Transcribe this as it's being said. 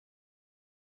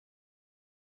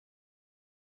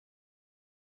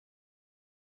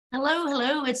Hello,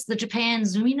 hello. It's the Japan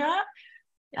Zoominar.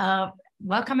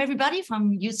 Welcome, everybody,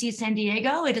 from UC San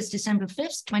Diego. It is December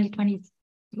 5th,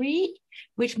 2023,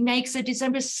 which makes it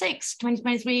December 6th,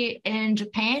 2023 in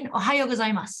Japan. Ohayo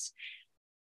gozaimasu.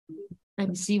 Let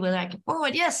me see whether I can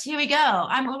forward. Yes, here we go.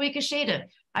 I'm Ulrike Schede.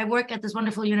 I work at this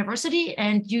wonderful university,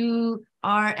 and you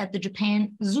are at the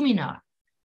Japan Zoominar.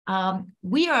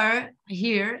 We are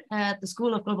here at the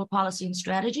School of Global Policy and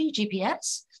Strategy,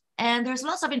 GPS. And there's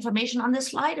lots of information on this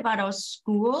slide about our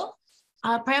school.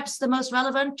 Perhaps the most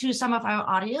relevant to some of our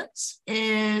audience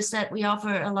is that we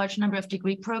offer a large number of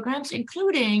degree programs,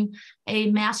 including a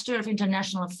Master of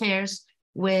International Affairs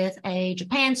with a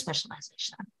Japan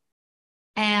specialization.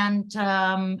 And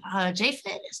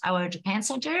JFIT is our Japan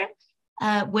Center,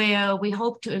 where we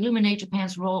hope to illuminate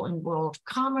Japan's role in world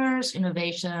commerce,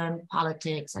 innovation,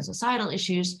 politics, and societal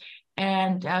issues.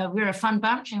 And we're a fun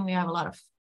bunch, and we have a lot of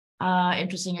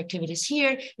interesting activities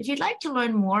here. If you'd like to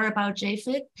learn more about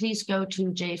JFIT, please go to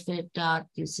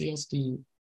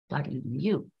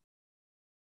jfit.ucsd.edu.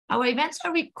 Our events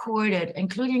are recorded,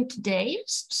 including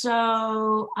today's.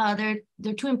 So there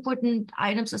are two important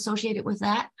items associated with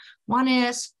that. One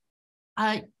is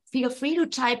feel free to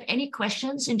type any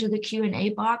questions into the Q&A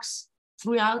box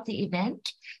throughout the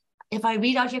event. If I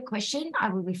read out your question, I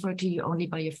will refer to you only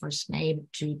by your first name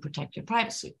to protect your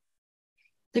privacy.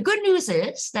 The good news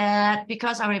is that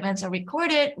because our events are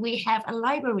recorded, we have a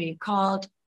library called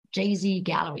JZ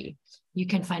Gallery. You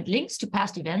can find links to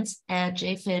past events at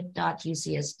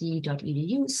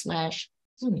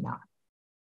jfit.ucsd.edu/Zoominar.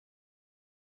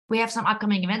 We have some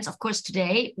upcoming events. Of course,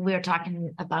 today we're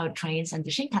talking about trains and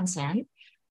the Shinkansen.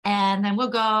 And then we'll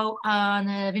go on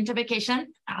a winter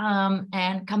vacation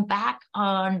and come back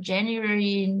on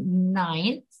January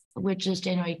 9th, which is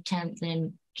January 10th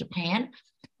in Japan,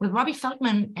 with Robbie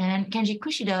Feldman and Kenji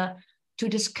Kushida to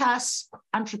discuss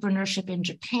entrepreneurship in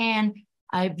Japan,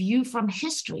 a view from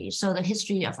history, so the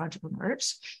history of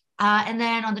entrepreneurs. And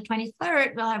then on the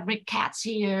 23rd, we'll have Rick Katz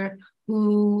here,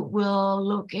 who will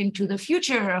look into the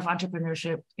future of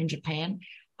entrepreneurship in Japan.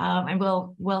 And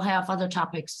we'll have other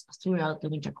topics throughout the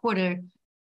winter quarter.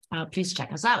 Please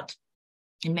check us out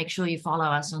and make sure you follow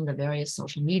us on the various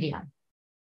social media.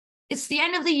 It's the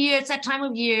end of the year. It's that time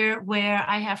of year where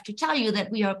I have to tell you that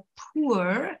we are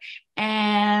poor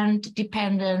and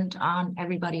dependent on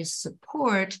everybody's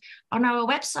support. On our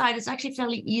website, it's actually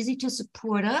fairly easy to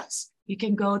support us. You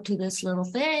can go to this little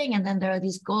thing, and then there are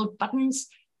these gold buttons,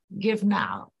 Give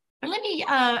Now. But let me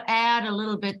add a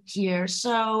little bit here.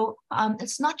 So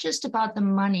it's not just about the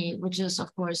money, which is,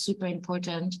 of course, super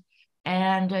important.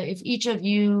 And if each of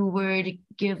you were to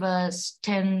give us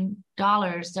 $10,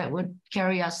 that would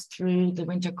carry us through the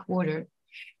winter quarter.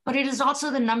 But it is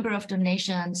also the number of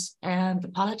donations and the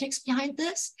politics behind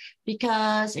this,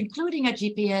 because including at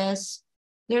GPS,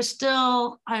 there's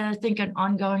still, I think, an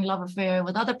ongoing love affair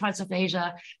with other parts of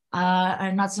Asia,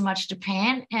 and not so much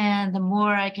Japan. And the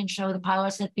more I can show the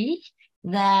powers that be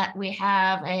that we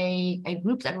have a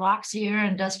group that rocks here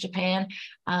and does Japan,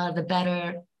 the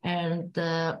better. And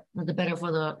the better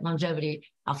for the longevity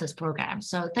of this program.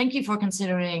 So thank you for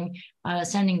considering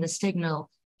sending the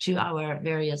signal to our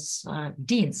various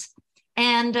deans.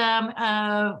 And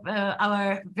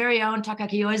our very own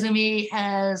Takaki Oizumi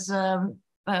has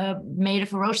made a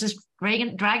ferocious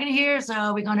dragon here.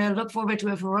 So we're going to look forward to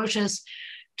a ferocious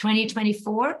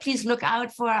 2024. Please look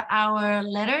out for our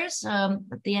letters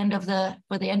at the end of the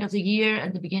year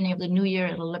and the beginning of the new year.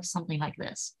 It'll look something like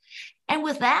this. And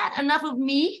with that, enough of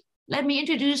me. Let me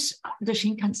introduce the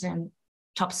Shinkansen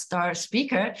top star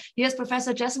speaker. Here's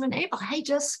Professor Jessamine Abel. Hey,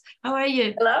 Jess, how are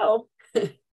you? Hello.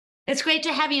 It's great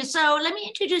to have you. So let me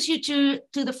introduce you to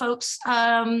the folks.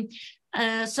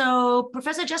 So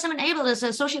Professor Jessamine Abel is an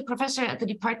associate professor at the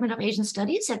Department of Asian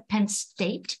Studies at Penn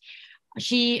State.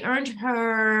 She earned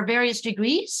her various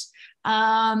degrees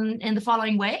in the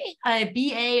following way: a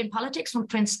BA in politics from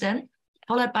Princeton,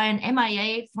 followed by an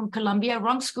MIA from Columbia.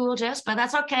 Wrong school, Jess, but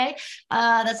that's okay.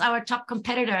 That's our top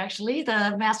competitor, actually.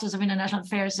 The Masters of International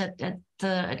Affairs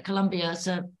at Columbia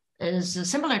is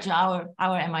similar to our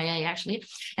MIA, actually.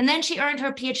 And then she earned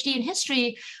her PhD in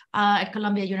history at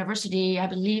Columbia University, I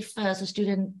believe, as a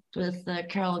student with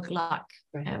Carol Gluck.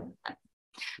 Right.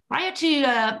 Prior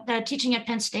to teaching at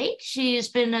Penn State, she's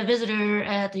been a visitor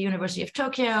at the University of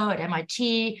Tokyo, at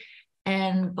MIT,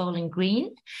 and Bowling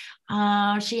Green.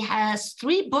 She has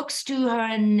 3 books to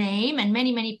her name and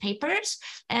many, many papers.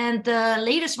 And the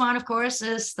latest one, of course,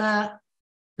 is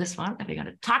this one that we're going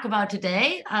to talk about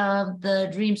today, the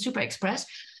Dream Super Express.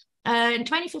 In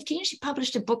 2015, she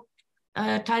published a book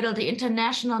titled The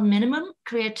International Minimum,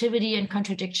 Creativity and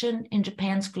Contradiction in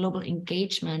Japan's Global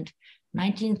Engagement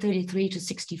 1933 to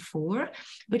 64,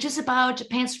 which is about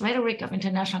Japan's rhetoric of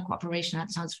international cooperation.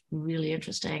 That sounds really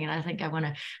interesting, and I think I want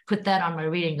to put that on my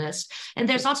reading list. And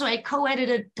there's also a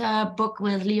co-edited book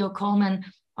with Leo Coleman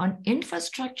on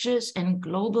infrastructures and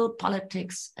global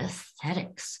politics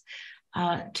aesthetics,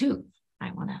 too. I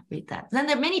want to read that. Then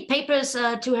there are many papers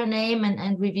to her name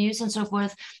and reviews and so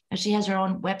forth. And she has her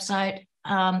own website.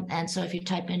 And so if you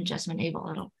type in Jasmine Abel,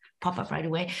 it'll pop up right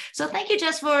away. So thank you,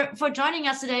 Jess, for joining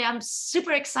us today. I'm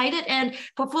super excited. And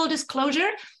for full disclosure,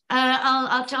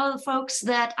 I'll tell folks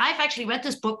that I've actually read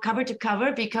this book cover to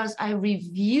cover because I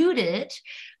reviewed it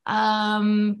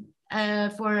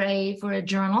for a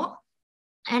journal.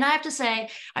 And I have to say,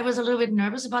 I was a little bit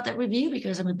nervous about that review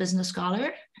because I'm a business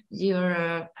scholar. You're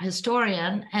a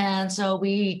historian. And so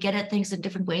we get at things in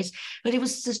different ways. But it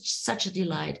was just such a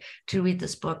delight to read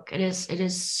this book. It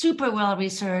is super well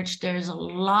researched. There's a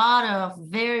lot of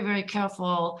very, very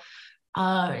careful,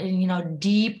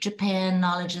 deep Japan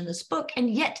knowledge in this book. And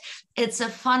yet it's a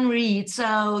fun read.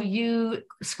 So you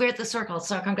squared the circle.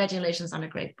 So congratulations on a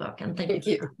great book. And thank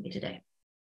you for having me today.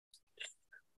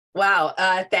 Wow.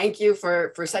 Thank you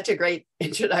for such a great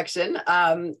introduction.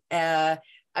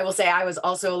 I will say I was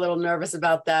also a little nervous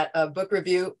about that book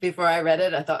review before I read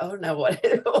it. I thought, oh no, what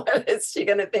is she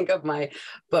going to think of my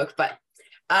book? But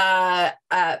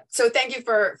so thank you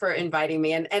for inviting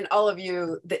me, and all of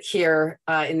you that here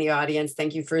in the audience,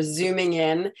 thank you for zooming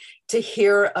in to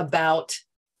hear about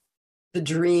the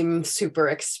Dream Super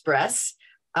Express.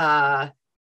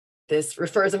 This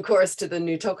refers, of course, to the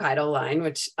new Tōkaidō line,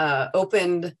 which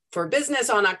opened for business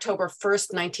on October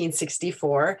 1st,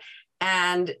 1964.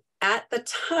 And at the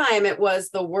time, it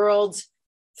was the world's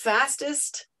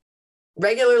fastest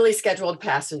regularly scheduled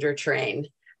passenger train.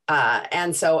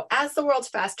 And so as the world's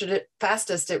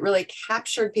fastest, it really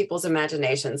captured people's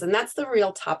imaginations. And that's the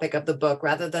real topic of the book.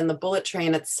 Rather than the bullet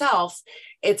train itself,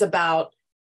 it's about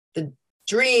the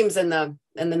dreams and the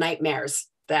nightmares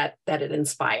that it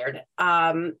inspired.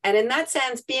 And in that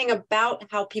sense, being about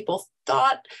how people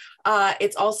thought,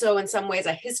 it's also in some ways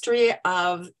a history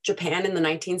of Japan in the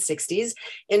 1960s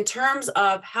in terms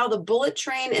of how the bullet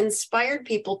train inspired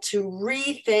people to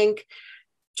rethink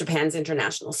Japan's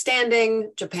international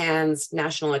standing, Japan's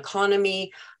national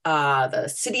economy, the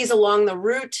cities along the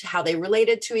route, how they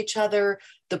related to each other,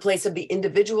 the place of the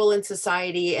individual in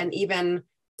society, and even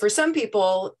for some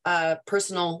people,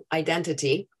 personal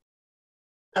identity.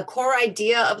 A core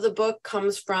idea of the book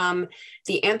comes from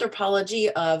the anthropology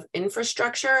of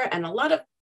infrastructure, and a lot of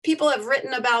people have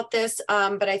written about this,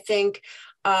 but I think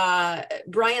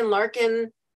Brian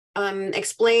Larkin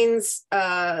explains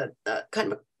kind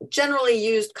of a generally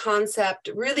used concept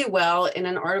really well in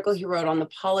an article he wrote on the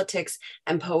politics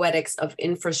and poetics of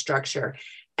infrastructure.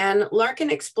 And Larkin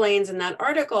explains in that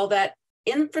article that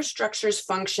infrastructures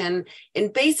function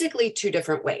in basically two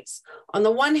different ways. On the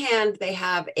one hand, they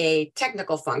have a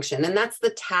technical function, and that's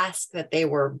the task that they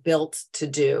were built to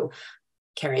do.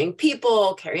 Carrying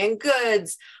people, carrying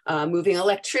goods, moving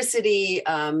electricity,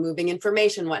 moving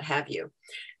information, what have you.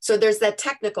 So there's that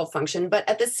technical function, but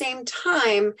at the same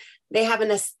time, they have an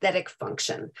aesthetic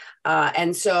function.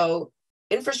 And so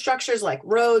infrastructures like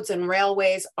roads and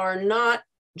railways are not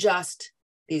just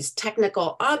these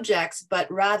technical objects, but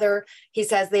rather, he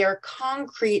says, they are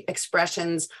concrete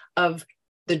expressions of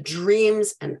the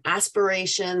dreams and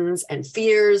aspirations and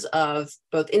fears of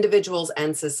both individuals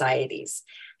and societies.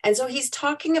 And so he's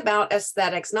talking about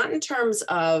aesthetics, not in terms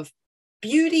of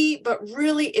beauty, but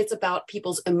really it's about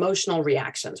people's emotional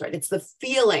reactions, right? It's the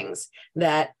feelings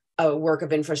that a work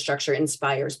of infrastructure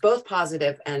inspires, both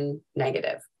positive and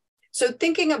negative. So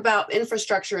thinking about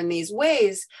infrastructure in these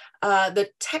ways, the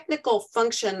technical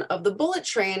function of the bullet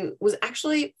train was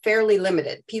actually fairly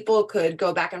limited. People could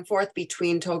go back and forth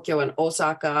between Tokyo and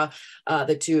Osaka,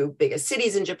 the two biggest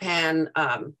cities in Japan,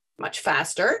 much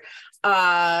faster.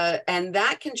 And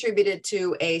that contributed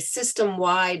to a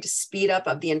system-wide speed up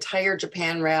of the entire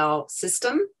Japan Rail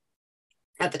system,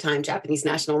 at the time, Japanese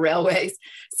National Railways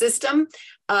system,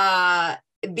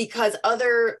 because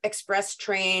other express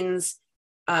trains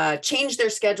changed their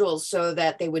schedules so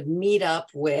that they would meet up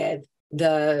with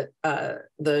the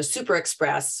Super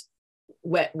Express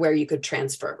where you could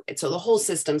transfer. So the whole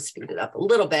system speeded up a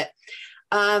little bit.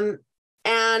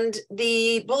 And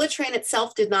the bullet train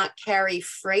itself did not carry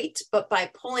freight, but by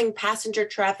pulling passenger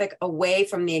traffic away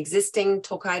from the existing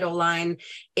Tōkaidō line,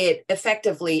 it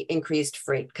effectively increased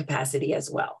freight capacity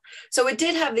as well. So it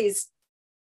did have these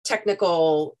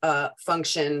technical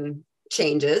function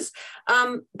changes,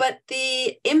 but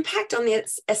the impact on the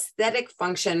aesthetic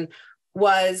function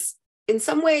was in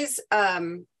some ways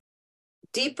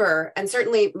deeper and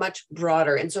certainly much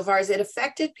broader insofar as it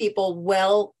affected people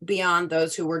well beyond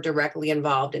those who were directly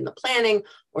involved in the planning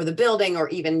or the building or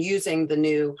even using the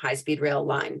new high-speed rail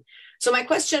line. So my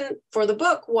question for the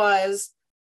book was,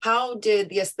 how did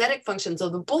the aesthetic functions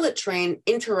of the bullet train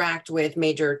interact with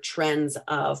major trends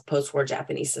of post-war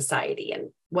Japanese society?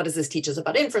 And what does this teach us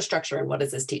about infrastructure? And what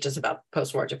does this teach us about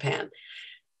post-war Japan?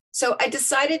 So I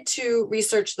decided to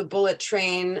research the bullet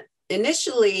train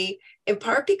initially, in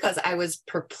part because I was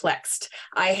perplexed.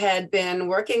 I had been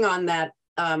working on that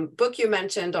book you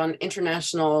mentioned on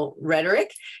international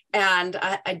rhetoric, and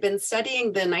I'd been studying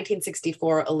the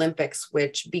 1964 Olympics,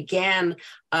 which began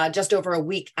just over a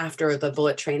week after the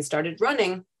bullet train started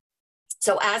running.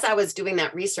 So as I was doing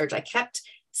that research, I kept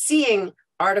seeing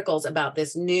articles about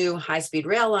this new high-speed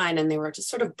rail line, and they were just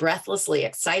sort of breathlessly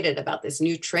excited about this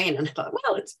new train. And I thought,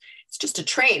 well, it's just a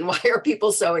train. Why are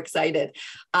people so excited?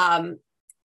 And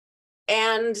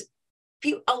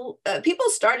people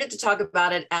started to talk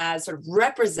about it as sort of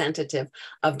representative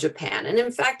of Japan. And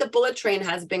in fact, the bullet train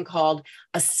has been called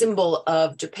a symbol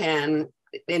of Japan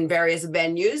in various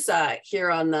venues. Here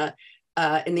on the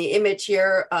in the image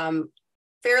here,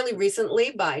 fairly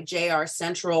recently by JR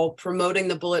Central, promoting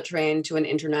the bullet train to an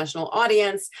international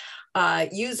audience,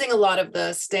 using a lot of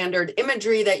the standard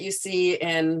imagery that you see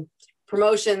in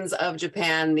promotions of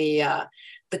Japan, the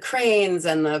cranes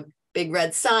and the big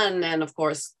red sun, and of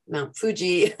course, Mount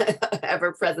Fuji,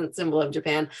 ever-present symbol of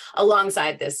Japan,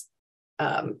 alongside this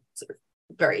sort of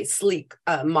very sleek,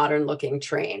 modern-looking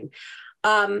train.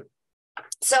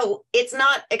 So it's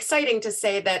not exciting to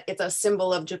say that it's a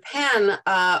symbol of Japan,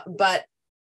 but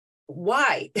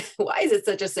why? Why is it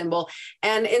such a symbol?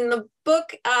 And in the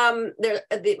book,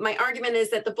 my argument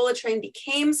is that the bullet train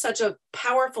became such a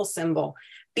powerful symbol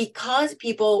because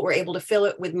people were able to fill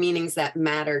it with meanings that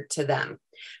mattered to them.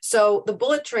 So the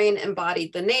bullet train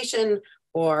embodied the nation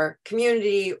or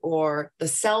community or the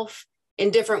self in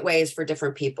different ways for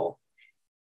different people.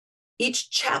 Each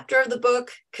chapter of the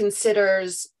book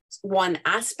considers one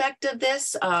aspect of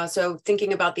this. So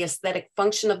thinking about the aesthetic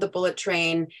function of the bullet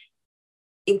train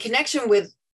in connection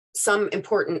with some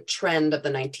important trend of the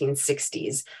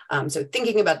 1960s. So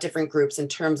thinking about different groups in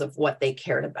terms of what they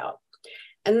cared about.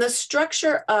 And the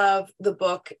structure of the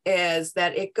book is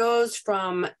that it goes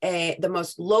from the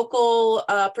most local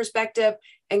perspective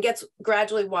and gets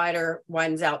gradually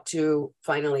widens out to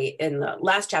finally, in the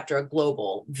last chapter, a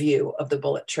global view of the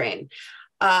bullet train.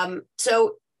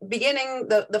 So beginning,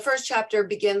 the first chapter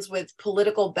begins with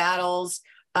political battles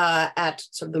at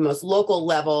sort of the most local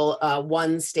level,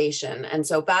 one station. And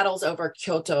so battles over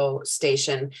Kyoto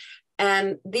Station.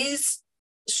 And these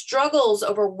struggles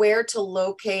over where to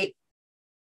locate,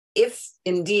 if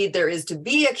indeed there is to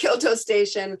be a Kyoto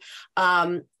Station,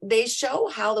 they show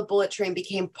how the bullet train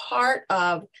became part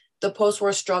of the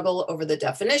post-war struggle over the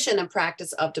definition and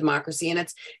practice of democracy. And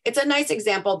it's a nice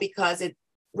example because it's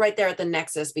right there at the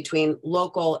nexus between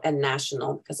local and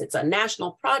national, because it's a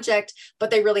national project,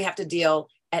 but they really have to deal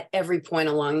at every point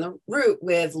along the route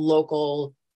with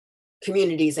local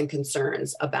communities and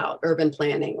concerns about urban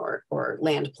planning or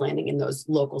land planning in those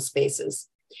local spaces.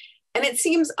 And it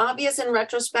seems obvious in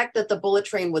retrospect that the bullet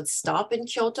train would stop in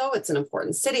Kyoto. It's an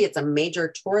important city. It's a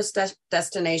major tourist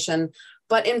destination.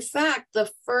 But in fact, the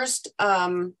first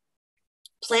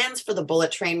plans for the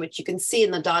bullet train, which you can see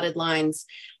in the dotted lines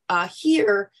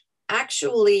here,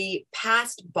 actually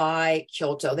passed by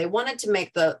Kyoto. They wanted to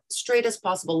make the straightest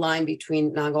possible line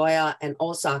between Nagoya and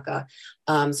Osaka.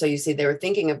 So you see, they were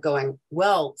thinking of going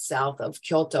well south of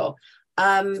Kyoto.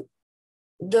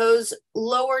 Those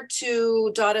lower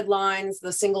two dotted lines,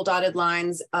 the single dotted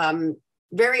lines,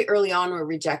 very early on were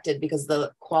rejected because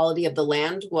the quality of the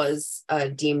land was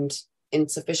deemed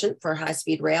insufficient for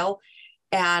high-speed rail.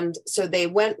 And so they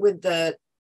went with the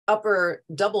upper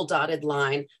double dotted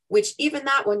line, which even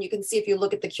that one, you can see if you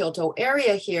look at the Kyoto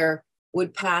area here,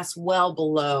 would pass well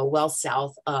below, well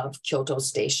south of Kyoto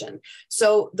Station.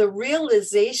 So the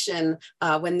realization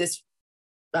when this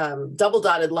double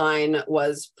dotted line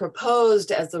was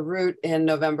proposed as the route in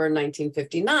November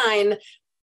 1959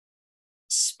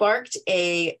 sparked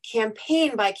a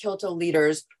campaign by Kyoto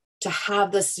leaders to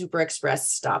have the Super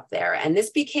Express stop there. And this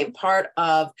became part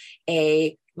of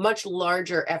a much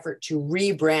larger effort to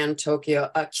rebrand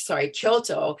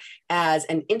Kyoto as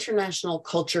an international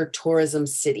culture tourism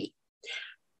city.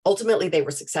 Ultimately, they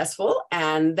were successful,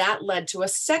 and that led to a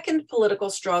second political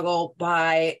struggle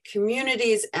by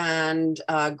communities and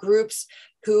groups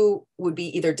who would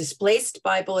be either displaced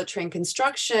by bullet train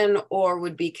construction or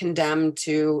would be condemned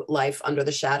to life under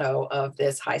the shadow of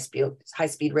this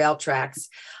high-speed rail tracks.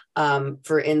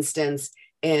 For instance,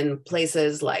 in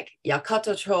places like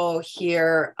Yakatocho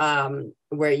here,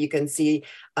 where you can see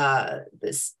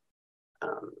this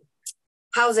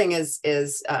housing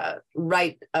is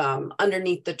right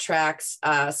underneath the tracks.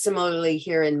 Similarly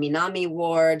here in Minami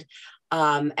Ward,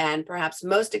 and perhaps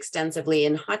most extensively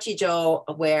in Hachijo,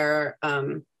 where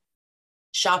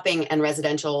shopping and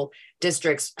residential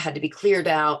districts had to be cleared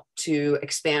out to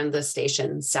expand the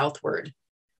station southward.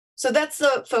 So that's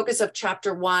the focus of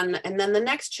chapter 1. And then the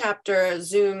next chapter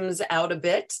zooms out a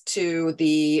bit to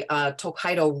the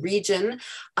Tōkaidō region.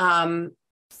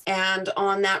 And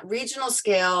on that regional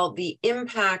scale, the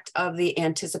impact of the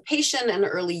anticipation and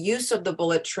early use of the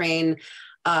bullet train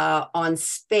on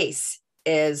space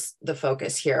is the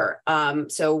focus here.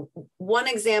 So one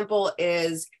example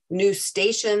is new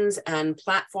stations and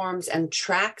platforms and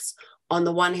tracks. On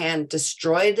the one hand,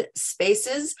 destroyed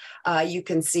spaces. You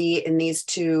can see in these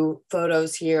two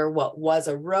photos here, what was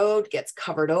a road gets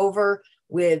covered over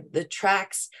with the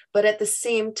tracks. But at the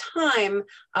same time,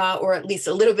 or at least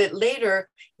a little bit later,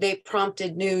 they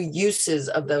prompted new uses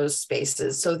of those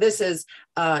spaces. So this is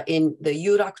in the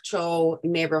Yurakucho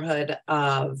neighborhood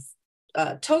of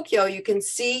Tokyo. You can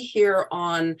see here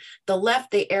on the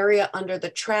left, the area under the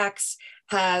tracks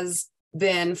has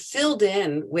been filled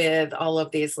in with all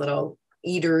of these little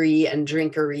eatery and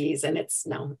drinkeries, and it's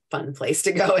now a fun place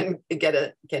to go and get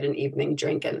an evening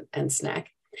drink and snack.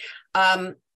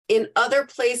 In other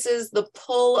places, the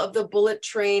pull of the bullet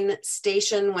train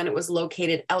station, when it was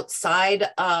located outside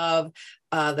of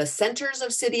the centers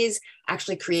of cities,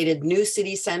 actually created new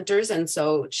city centers. And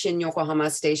so Shin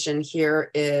Yokohama Station here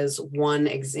is one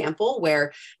example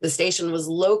where the station was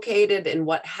located in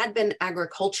what had been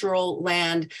agricultural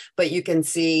land, but you can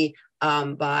see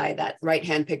by that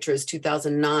right-hand picture is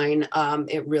 2009,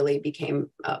 it really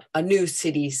became a new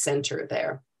city center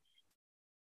there.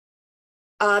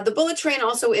 The bullet train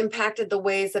also impacted the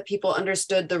ways that people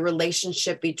understood the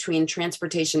relationship between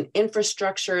transportation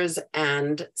infrastructures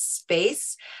and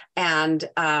space. And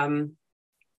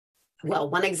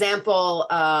well, one example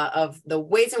of the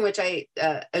ways in which I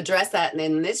address that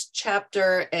in this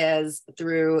chapter is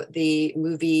through the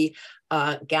movie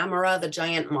Gamera, the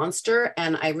Giant Monster.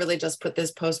 And I really just put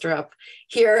this poster up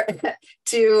here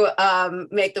to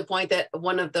make the point that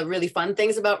one of the really fun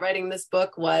things about writing this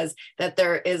book was that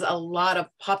there is a lot of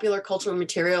popular cultural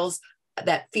materials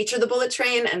that feature the bullet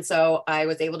train. And so I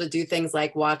was able to do things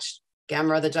like watch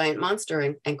Gamera, the Giant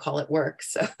Monster and call it work.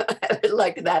 So I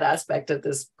like that aspect of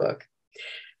this book.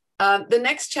 The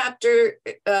next chapter,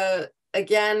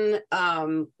 again,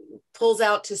 pulls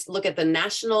out to look at the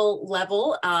national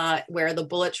level, where the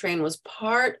bullet train was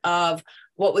part of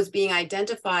what was being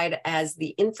identified as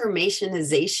the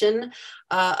informationization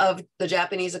of the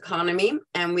Japanese economy.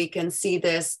 And we can see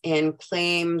this in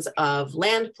claims of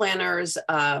land planners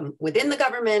within the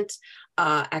government,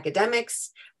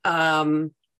 academics,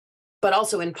 but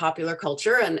also in popular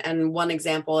culture. And one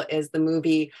example is the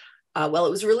movie, well,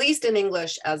 it was released in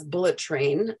English as Bullet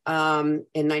Train in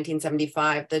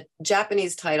 1975. The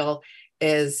Japanese title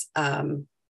is,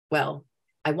 well,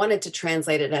 I wanted to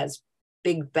translate it as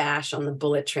Big Bash on the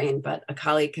Bullet Train, but a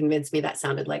colleague convinced me that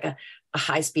sounded like a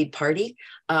high-speed party.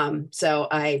 So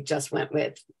I just went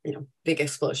with, Big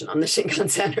Explosion on the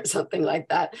Shinkansen or something like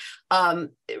that. A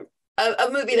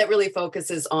movie that really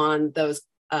focuses on those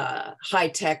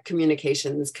high-tech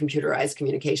communications, computerized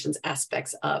communications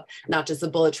aspects of not just the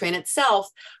bullet train itself,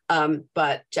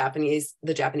 but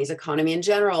the Japanese economy in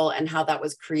general, and how that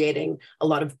was creating a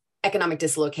lot of economic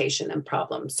dislocation and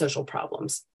problems, social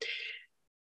problems.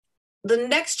 The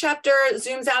next chapter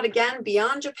zooms out again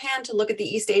beyond Japan to look at the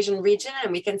East Asian region,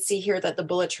 and we can see here that the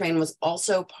bullet train was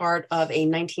also part of a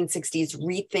 1960s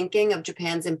rethinking of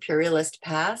Japan's imperialist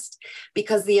past,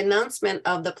 because the announcement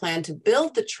of the plan to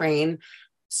build the train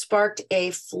sparked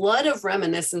a flood of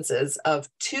reminiscences of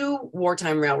two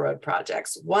wartime railroad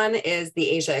projects. One is the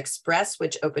Asia Express,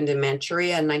 which opened in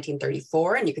Manchuria in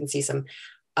 1934, and you can see some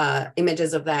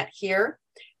images of that here.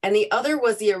 And the other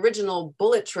was the original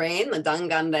bullet train, the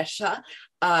Dangan Resha,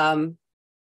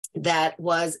 that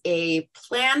was a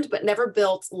planned but never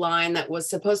built line that was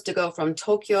supposed to go from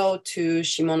Tokyo to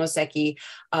Shimonoseki.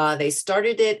 They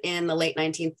started it in the late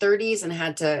 1930s and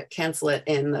had to cancel it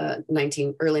in the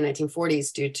early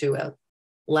 1940s due to a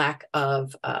lack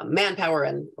of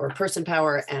manpower or person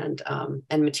power and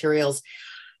materials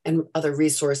and other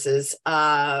resources.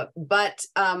 But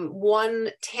one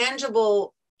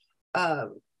tangible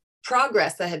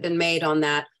progress that had been made on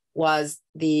that was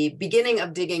the beginning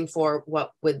of digging for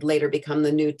what would later become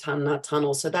the new Tanna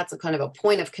Tunnel. So that's a kind of a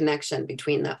point of connection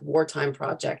between that wartime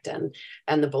project and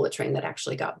the bullet train that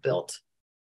actually got built.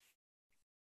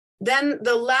 Then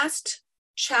the last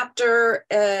chapter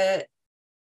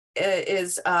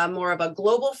is more of a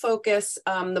global focus.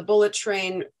 The bullet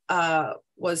train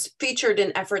was featured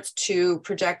in efforts to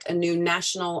project a new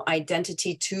national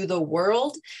identity to the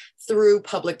world through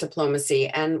public diplomacy.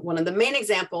 And one of the main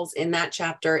examples in that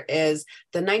chapter is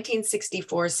the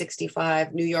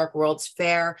 1964-65 New York World's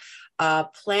Fair.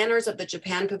 Planners of the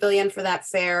Japan Pavilion for that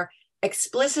fair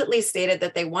explicitly stated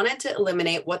that they wanted to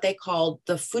eliminate what they called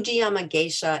the Fujiyama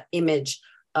geisha image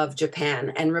of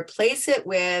Japan and replace it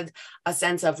with a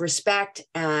sense of respect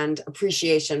and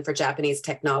appreciation for Japanese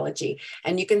technology.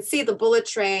 And you can see the bullet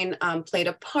train played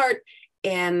a part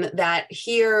in that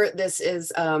here. This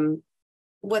is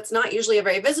what's not usually a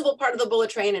very visible part of the bullet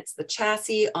train. It's the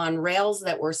chassis on rails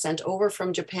that were sent over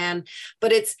from Japan,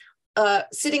 but it's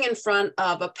sitting in front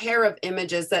of a pair of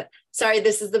images that, sorry,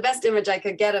 this is the best image I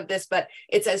could get of this, but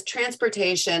it says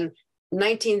transportation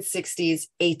 1960s,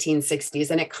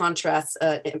 1860s, and it contrasts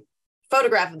a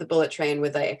photograph of the bullet train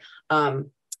with a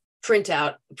print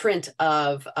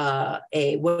of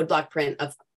a woodblock print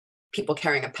of people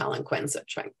carrying a palanquin. So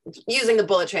using the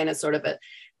bullet train as sort of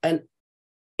an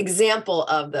example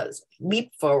of the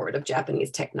leap forward of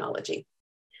Japanese technology.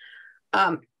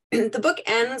 The book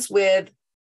ends with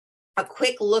a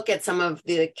quick look at some of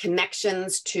the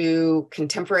connections to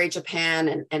contemporary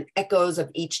Japan and echoes of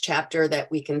each chapter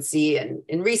that we can see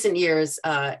in recent years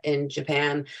in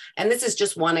Japan. And this is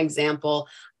just one example.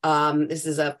 This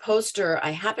is a poster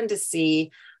I happened to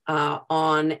see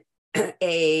on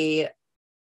a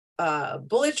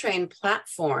bullet train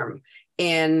platform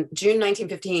in June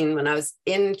 1915, when I was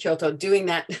in Kyoto doing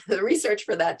the research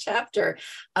for that chapter.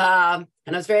 And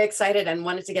I was very excited and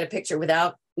wanted to get a picture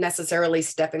without necessarily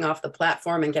stepping off the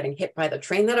platform and getting hit by the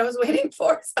train that I was waiting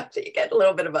for. So you get a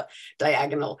little bit of a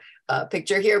diagonal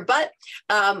picture here. But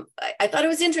I thought it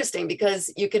was interesting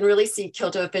because you can really see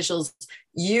Kyoto officials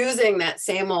using that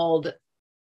same old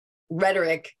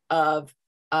rhetoric of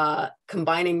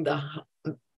combining the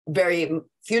very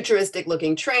futuristic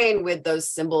looking train with those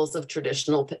symbols of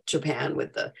traditional Japan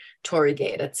with the torii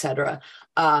gate, et cetera.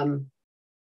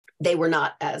 They were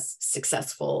not as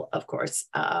successful, of course,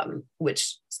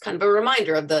 which is kind of a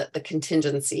reminder of the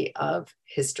contingency of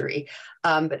history.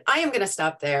 But I am going to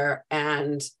stop there,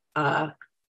 and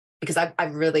because I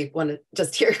really want to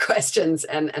just hear questions,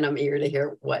 and I'm eager to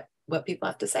hear what people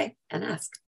have to say and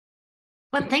ask.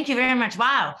 Well, thank you very much.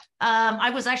 Wow,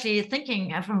 I was actually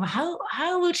thinking from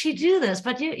how would she do this?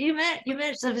 But you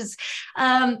mentioned this.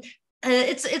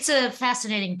 It's a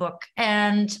fascinating book,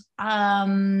 and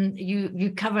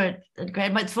you covered it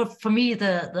great. But for me,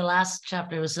 the last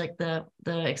chapter was like the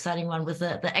exciting one with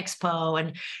the expo,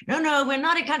 and no, we're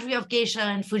not a country of geisha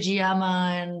and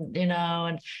Fujiyama,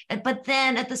 and but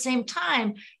then at the same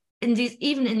time,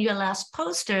 even in your last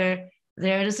poster,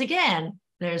 there it is again.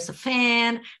 There's a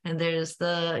fan, and there's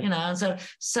the,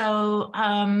 so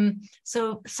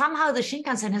somehow the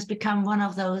Shinkansen has become one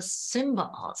of those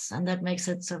symbols, and that makes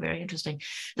it so very interesting.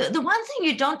 The one thing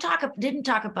you didn't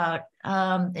talk about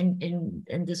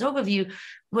in this overview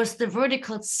was the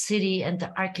vertical city and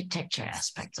the architecture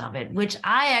aspects of it, which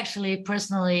I actually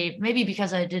personally, maybe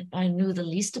because I knew the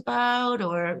least about,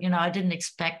 or I didn't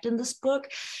expect in this book.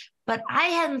 But I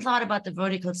hadn't thought about the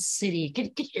vertical city.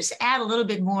 Could you just add a little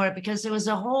bit more? Because there's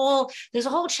a whole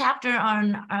chapter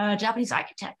on Japanese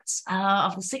architects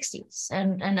of the 60s,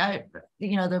 and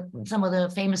some of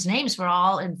the famous names were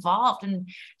all involved in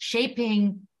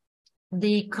shaping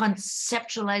the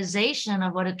conceptualization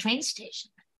of what a train station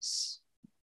is.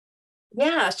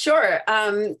 Yeah, sure.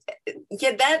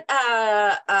 That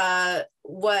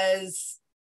was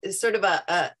sort of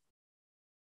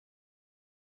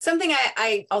something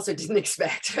I also didn't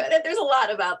expect. There's a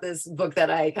lot about this book that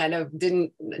I kind of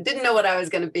didn't know what I was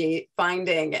going to be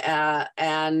finding.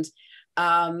 And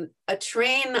a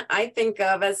train I think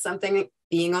of as something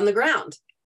being on the ground,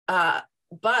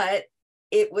 but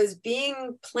it was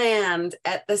being planned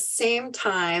at the same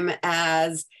time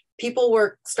as people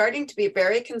were starting to be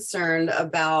very concerned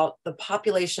about the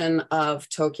population of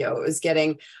Tokyo. It was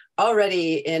getting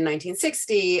already in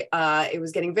 1960, it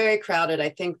was getting very crowded. I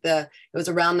think it was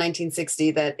around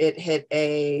 1960 that it hit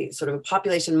a sort of a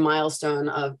population milestone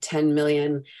of 10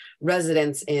 million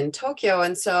residents in Tokyo.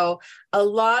 And so a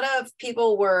lot of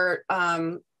people were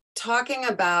talking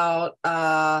about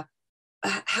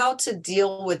how to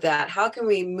deal with that. How can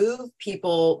we move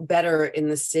people better in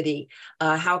the city?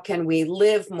 How can we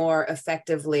live more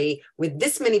effectively with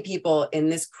this many people in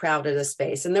this crowded a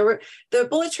space? And the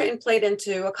bullet train played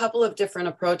into a couple of different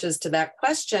approaches to that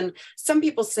question. Some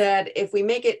people said, if we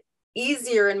make it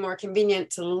easier and more convenient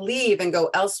to leave and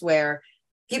go elsewhere,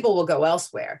 people will go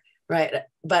elsewhere, right?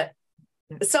 But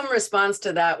some response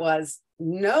to that was,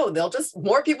 no,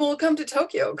 more people will come to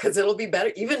Tokyo because it'll be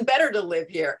better, even better to live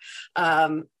here.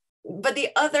 But the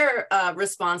other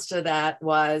response to that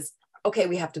was, okay,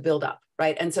 we have to build up,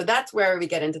 right? And so that's where we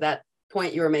get into that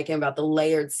point you were making about the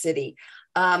layered city.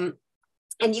 And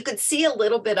you could see a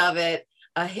little bit of it,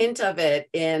 a hint of it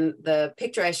in the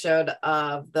picture I showed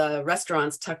of the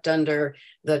restaurants tucked under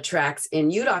the tracks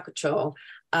in Yurakucho.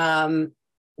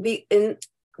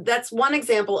 That's one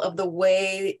example of the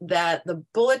way that the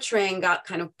bullet train got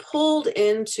kind of pulled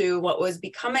into what was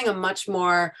becoming a much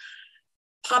more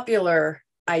popular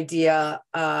idea,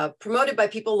 promoted by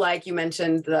people like you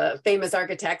mentioned, the famous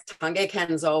architect Tange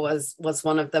Kenzo was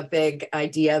one of the big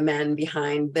idea men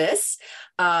behind this.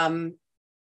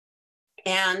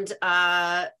 And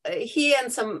he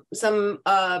and some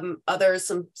others,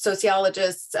 some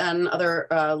sociologists and other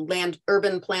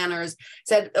urban planners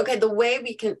said, okay, the way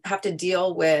we can have to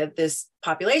deal with this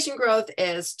population growth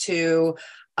is to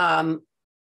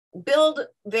build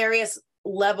various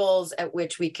levels at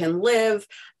which we can live.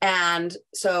 And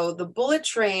so the bullet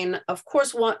train, of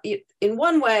course, in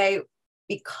one way,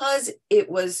 because it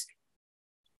was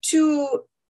too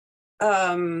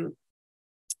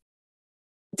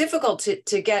difficult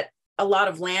to get a lot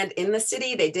of land in the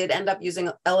city, they did end up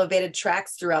using elevated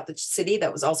tracks throughout the city.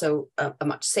 That was also a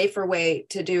much safer way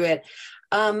to do it.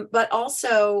 But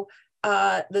also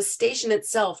the station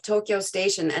itself, Tokyo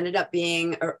Station, ended up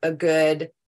being a good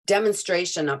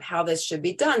demonstration of how this should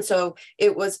be done. So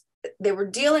they were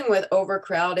dealing with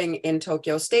overcrowding in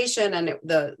Tokyo Station, and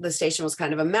the station was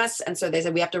kind of a mess. And so they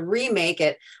said, we have to remake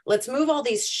it. Let's move all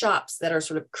these shops that are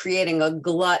sort of creating a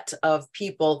glut of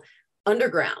people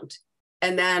underground.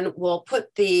 And then we'll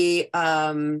put the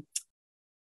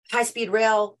high-speed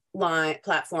rail line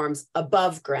platforms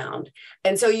above ground.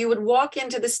 And so you would walk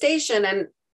into the station and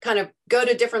kind of go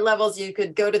to different levels. You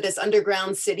could go to this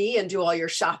underground city and do all your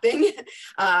shopping,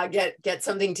 get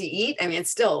something to eat. I mean,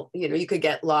 it's still, you could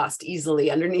get lost easily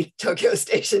underneath Tokyo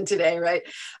Station today, right?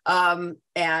 And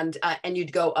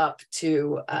you'd go up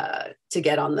to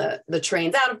get on the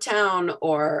trains out of town,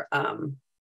 or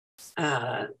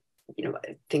I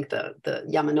think the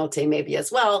Yamanote maybe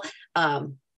as well.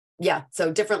 Yeah,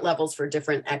 so different levels for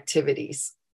different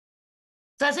activities.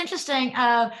 So that's interesting.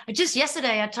 Just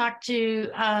yesterday, I talked to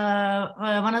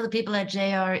one of the people at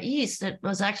JR East that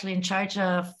was actually in charge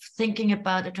of thinking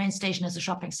about the train station as a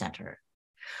shopping center,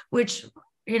 which,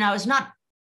 is not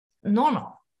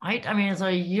normal, right? I mean, so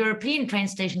European train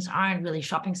stations aren't really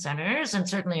shopping centers, and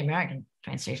certainly American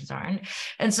train stations aren't.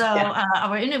 And so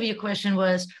our interview question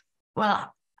was,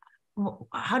 well,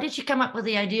 how did you come up with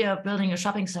the idea of building a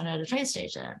shopping center at a train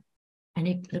station? And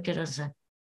he looked at us and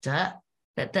said, duh,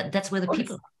 that's where the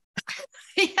people are.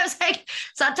 He was like,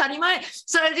 Satanimai.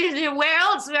 So where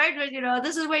else, right?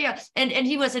 This is where you're. And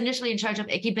he was initially in charge of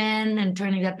Ekiben and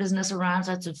turning that business around,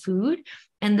 so it's food.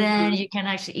 And then you can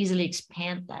actually easily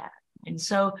expand that. And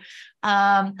so, so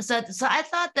I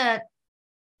thought that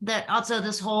also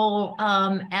this whole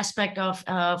aspect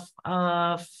of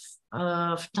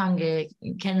Tange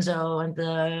Kenzo and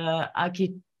the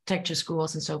architecture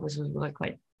schools and so forth was really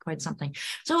quite something.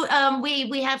 So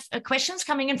we have questions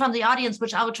coming in from the audience,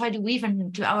 which I will try to weave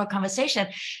into our conversation.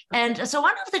 And so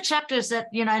one of the chapters that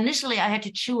initially I had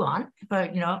to chew on,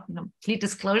 but complete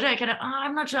disclosure,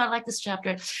 I'm not sure I like this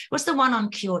chapter, was the one on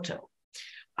Kyoto,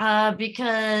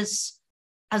 because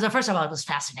first of all, it was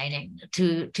fascinating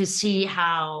to see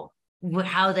how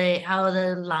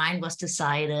the line was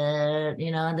decided,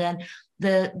 and then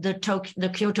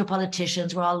the Kyoto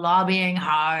politicians were all lobbying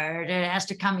hard. It has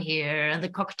to come here, and the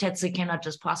Kokutetsu cannot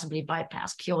just possibly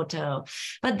bypass Kyoto.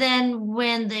 But then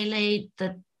when they laid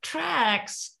the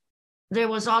tracks, there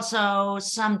was also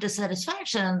some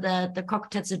dissatisfaction that the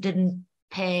Kokutetsu didn't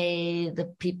pay the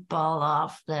people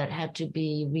off that had to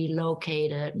be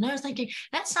relocated. And I was thinking,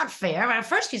 that's not fair. At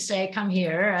first you say, come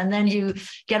here, and then you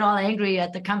get all angry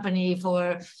at the company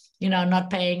for, not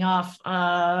paying off,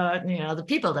 the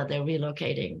people that they're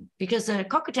relocating, because the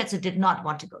Kokutetsu did not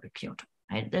want to go to Kyoto,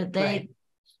 right?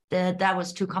 That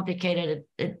was too complicated.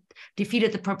 It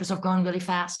defeated the purpose of going really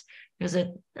fast, because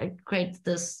it creates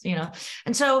this,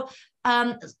 and so,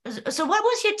 so what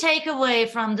was your takeaway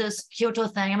from this Kyoto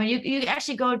thing? I mean, you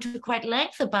actually go into quite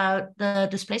length about the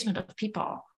displacement of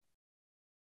people.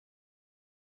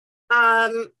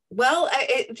 Well,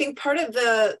 I think part of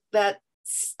that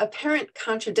apparent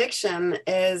contradiction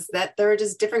is that there are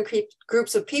just different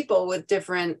groups of people with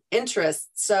different interests.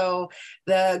 So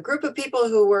the group of people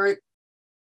who were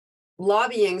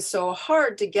lobbying so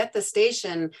hard to get the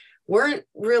station weren't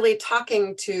really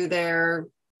talking to their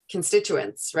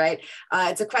constituents, right?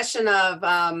 It's a question of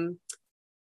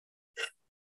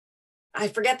I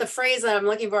forget the phrase that I'm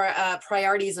looking for,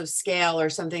 priorities of scale or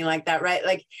something like that, right?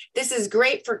 Like, this is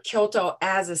great for Kyoto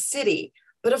as a city,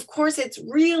 but of course it's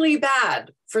really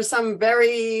bad for some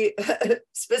very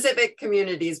specific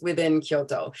communities within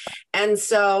Kyoto. And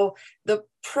so the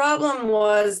problem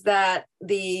was that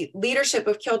the leadership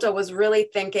of Kyoto was really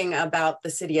thinking about the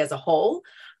city as a whole,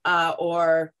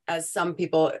 or as some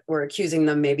people were accusing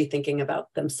them, maybe thinking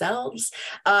about themselves.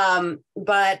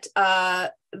 But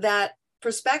that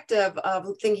perspective of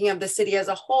thinking of the city as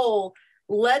a whole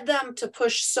led them to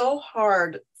push so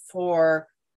hard for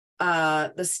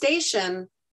the station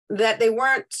that they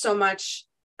weren't so much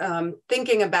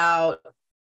thinking about,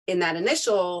 in that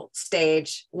initial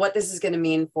stage, what this is going to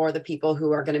mean for the people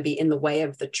who are going to be in the way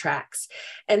of the tracks.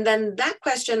 And then that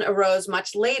question arose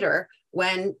much later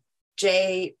when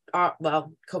Kokutetsu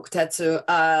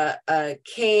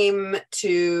came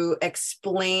to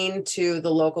explain to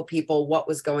the local people what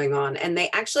was going on. And they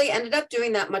actually ended up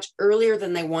doing that much earlier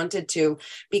than they wanted to,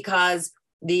 because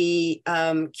the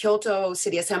Kyoto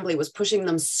City Assembly was pushing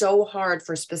them so hard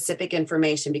for specific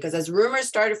information, because as rumors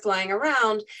started flying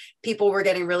around, people were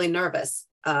getting really nervous,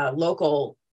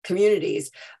 local communities,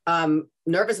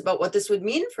 nervous about what this would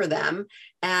mean for them.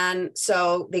 And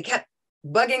so they kept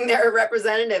bugging their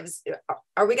representatives,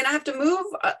 are we going to have to move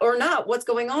or not? What's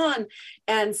going on?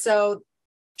 And so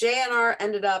JNR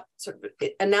ended up sort of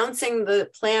announcing the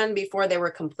plan before they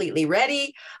were completely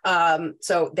ready.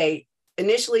 So they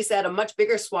initially said a much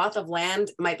bigger swath of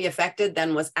land might be affected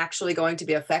than was actually going to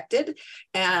be affected.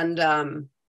 And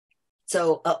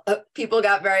so people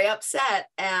got very upset.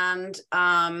 And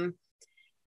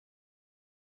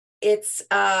it's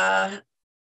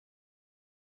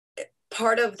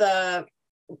part of the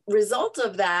result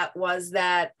of that was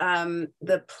that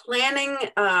the planning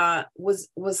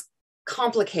was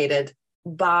complicated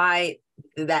by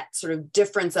that sort of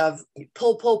difference of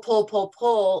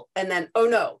pull, and then, oh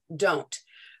no, don't,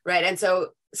 right? And so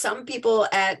some people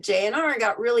at JNR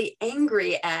got really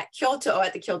angry at Kyoto,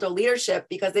 at the Kyoto leadership,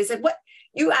 because they said, what,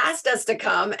 you asked us to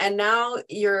come and now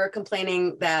you're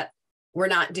complaining that we're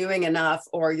not doing enough,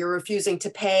 or you're refusing to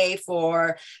pay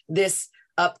for this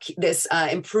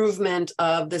improvement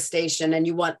of the station, and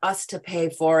you want us to pay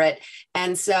for it.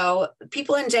 And so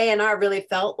people in JNR really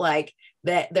felt like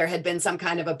that there had been some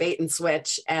kind of a bait and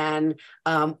switch, and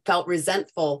felt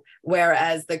resentful,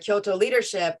 whereas the Kyoto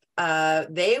leadership,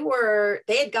 they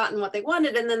had gotten what they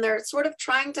wanted, and then they're sort of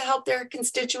trying to help their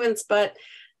constituents, but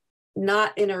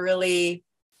not in a really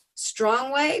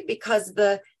strong way, because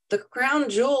the crown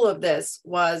jewel of this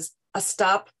was a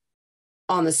stop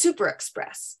on the Super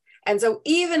Express. And so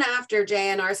even after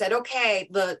JNR said, okay,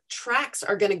 the tracks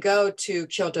are going to go to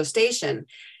Kyoto Station,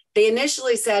 they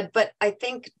initially said, but I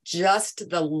think just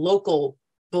the local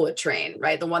bullet train,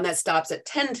 right? The one that stops at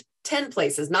 10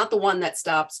 places, not the one that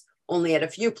stops only at a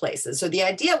few places. So the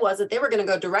idea was that they were going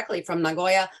to go directly from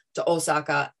Nagoya to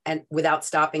Osaka and without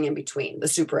stopping in between. The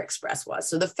Super Express was.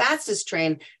 So the fastest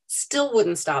train still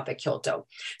wouldn't stop at Kyoto.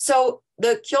 So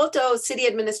the Kyoto city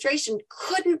administration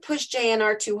couldn't push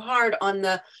JNR too hard on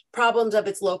the problems of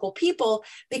its local people,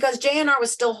 because JNR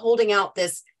was still holding out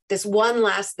this one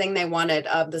last thing they wanted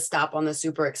of the stop on the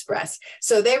Super Express.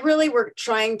 So they really were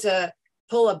trying to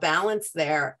pull a balance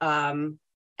there.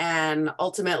 And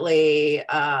ultimately,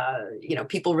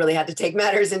 people really had to take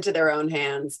matters into their own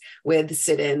hands with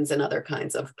sit-ins and other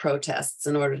kinds of protests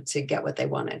in order to get what they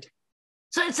wanted.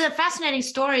 So it's a fascinating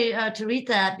story to read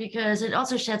that, because it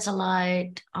also sheds a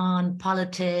light on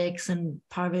politics and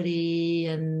poverty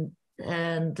and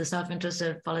the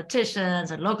self-interested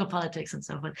politicians and local politics and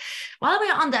so forth. While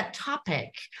we're on that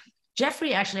topic,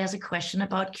 Jeffrey actually has a question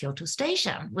about Kyoto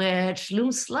Station, which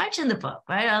looms large in the book,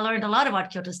 right? I learned a lot about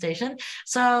Kyoto Station.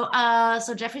 So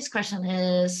Jeffrey's question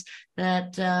is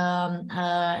that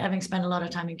having spent a lot of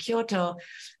time in Kyoto,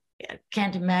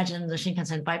 can't imagine the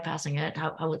Shinkansen bypassing it.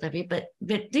 How would that be? But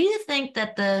do you think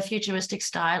that the futuristic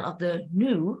style of the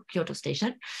new Kyoto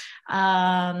Station,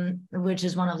 which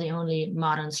is one of the only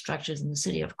modern structures in the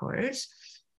city, of course,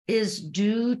 is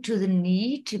due to the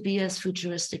need to be as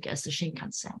futuristic as the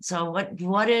Shinkansen? So why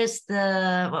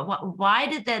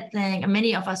did that thing,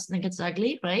 many of us think it's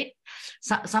ugly, right?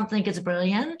 Some think it's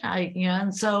brilliant.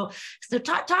 And so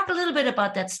talk a little bit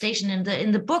about that station.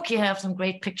 In the book, you have some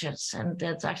great pictures, and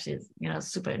that's actually, a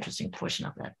super interesting portion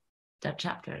of that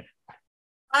chapter.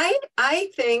 I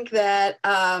think that,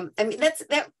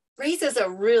 that raises a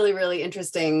really, really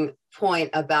interesting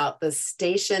point about the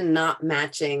station not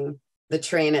matching the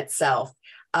train itself.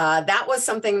 That was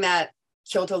something that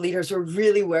Kyoto leaders were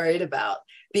really worried about,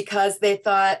 because they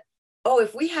thought, oh,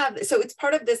 if we have, so it's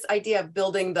part of this idea of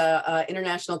building the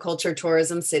international culture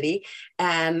tourism city.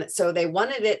 And so they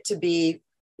wanted it to be,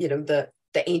 you know, the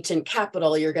ancient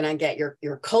capital. You're going to get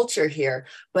your culture here,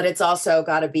 but it's also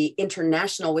got to be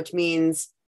international, which means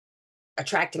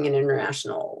attracting an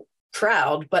international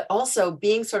crowd, but also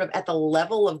being sort of at the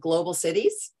level of global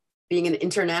cities, being an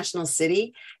international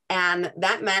city. And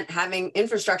that meant having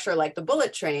infrastructure like the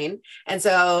bullet train. And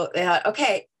so they thought,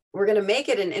 okay, we're going to make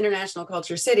it an international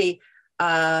culture city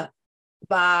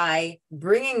by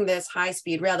bringing this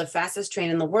high-speed rail, the fastest train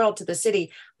in the world, to the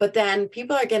city. But then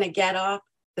people are going to get off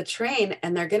the train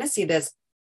and they're going to see this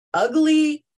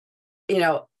ugly, you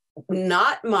know,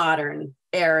 not modern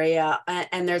area.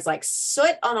 And there's like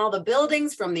soot on all the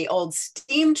buildings from the old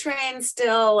steam train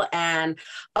still. And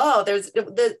oh, there's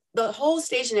the whole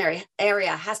station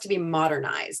area has to be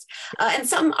modernized. And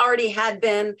some already had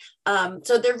been.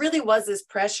 So there really was this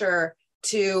pressure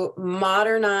to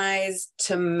modernize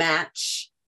to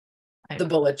match the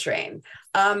bullet train.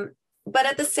 But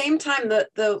at the same time,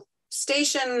 the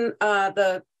station,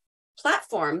 the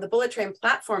platform, the bullet train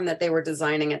platform that they were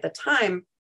designing at the time,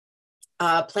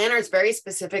 planners very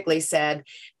specifically said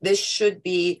this should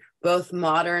be both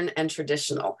modern and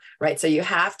traditional, right? So you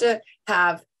have to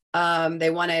have, they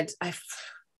wanted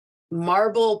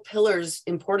marble pillars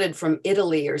imported from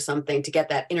Italy or something to get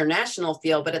that international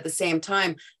feel. But at the same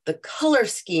time, the color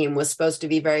scheme was supposed to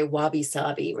be very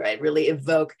wabi-sabi, right? Really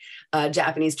evoke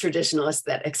Japanese traditional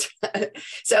aesthetics.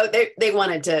 So they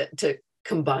wanted to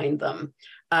combine them.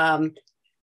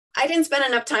 I didn't spend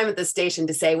enough time at the station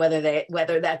to say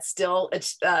whether that's still an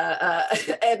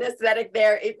aesthetic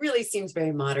there. It really seems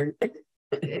very modern.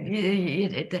 So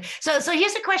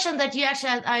here's a question that you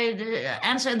actually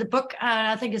answer in the book.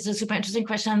 I think it's a super interesting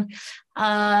question.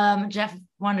 Jeff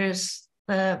wonders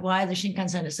why the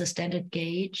Shinkansen is the standard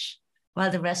gauge,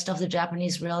 while the rest of the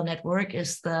Japanese rail network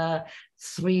is the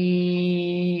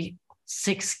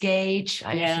 3/6 gauge.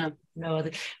 Yeah. No,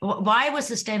 why was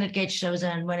the standard gauge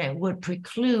chosen when it would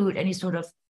preclude any sort of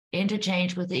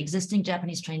interchange with the existing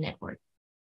Japanese train network?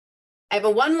 I have a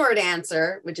one-word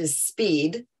answer, which is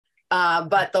speed.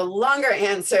 But the longer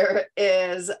answer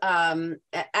is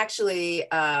actually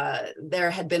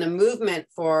there had been a movement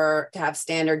to have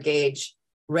standard gauge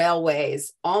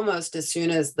railways almost as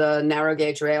soon as the narrow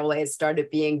gauge railways started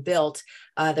being built.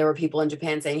 There were people in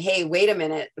Japan saying, "Hey, wait a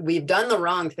minute, we've done the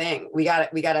wrong thing. We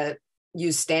got to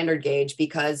use standard gauge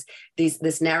because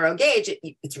this narrow gauge,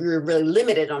 it's really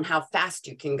limited on how fast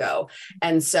you can go.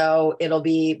 And so it'll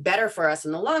be better for us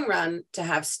in the long run to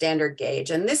have standard gauge."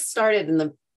 And this started in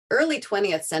the early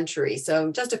 20th century.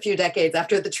 So just a few decades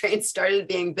after the train started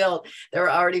being built, there were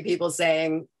already people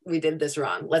saying, we did this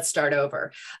wrong, let's start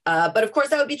over. But of course,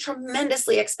 that would be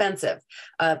tremendously expensive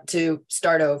to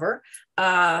start over.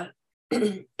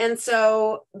 And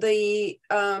so the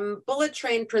bullet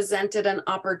train presented an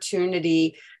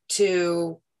opportunity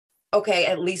to, okay,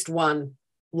 at least one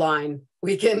line,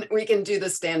 we can do the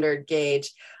standard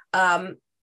gauge.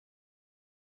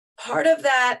 Part of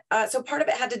that, so part of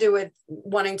it had to do with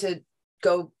wanting to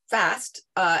go fast,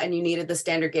 and you needed the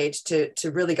standard gauge to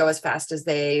really go as fast as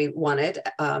they wanted.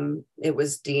 It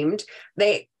was deemed.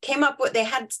 They came up with,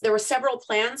 there were several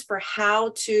plans for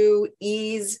how to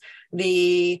ease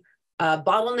the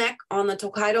bottleneck on the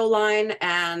Tōkaidō line,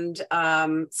 and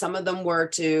some of them were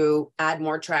to add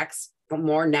more tracks,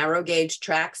 more narrow gauge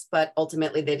tracks, but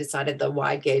ultimately they decided the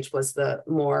wide gauge was the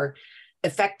more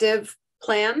effective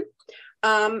plan.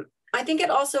 I think it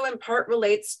also in part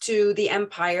relates to the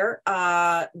empire.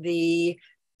 The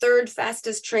third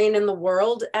fastest train in the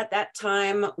world at that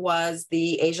time was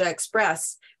the Asia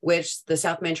Express, which the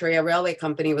South Manchuria Railway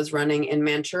Company was running in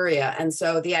Manchuria. And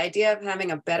so the idea of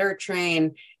having a better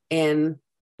train in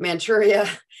Manchuria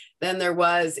than there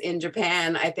was in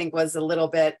Japan, I think was a little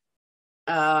bit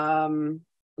of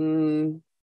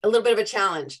a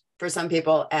challenge for some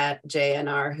people at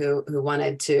JNR who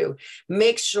wanted to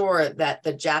make sure that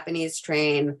the Japanese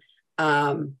train,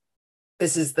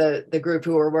 this is the group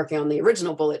who were working on the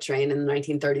original bullet train in the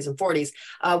 1930s and 40s,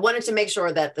 wanted to make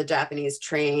sure that the Japanese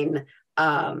train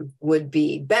would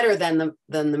be better than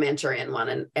the Manchurian one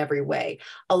in every way.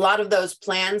 A lot of those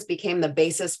plans became the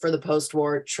basis for the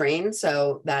post-war train,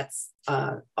 so that's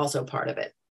also part of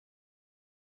it.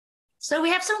 So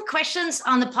we have some questions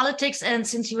on the politics, and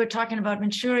since you were talking about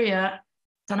Manchuria,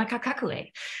 Tanaka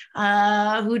Kakue,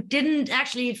 who didn't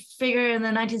actually figure in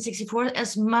the 1964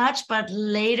 as much, but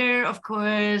later, of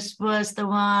course, was the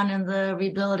one in the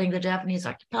rebuilding the Japanese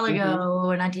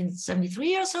archipelago in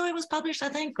 1973 or so. It was published, I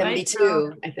think, 72, right?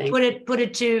 So I think. Put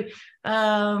it to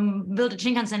build a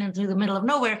Shinkansen into the middle of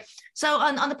nowhere. So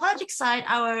on the politics side,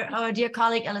 our dear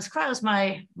colleague Alice Krauss,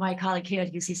 my colleague here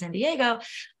at UC San Diego,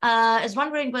 is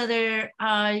wondering whether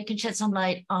you can shed some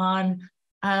light on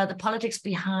the politics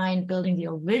behind building the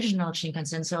original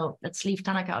Shinkansen. So let's leave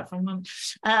Tanaka out for a moment,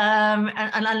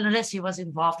 and unless he was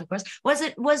involved, of course.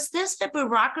 Was this a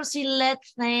bureaucracy-led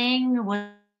thing?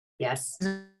 Yes.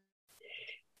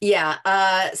 Yeah.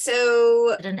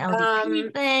 So an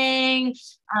LDP thing?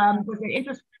 Was there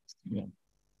interest? Yeah.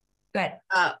 Go ahead.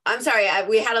 I'm sorry,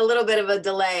 we had a little bit of a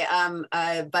delay,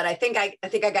 but I think I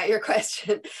got your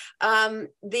question.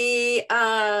 The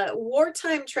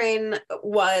wartime train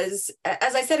was,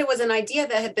 as I said, it was an idea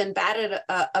that had been batted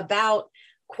about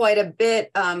quite a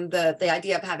bit. The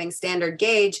idea of having standard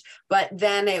gauge, but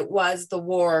then it was the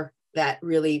war that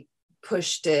really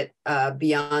pushed it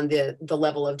beyond the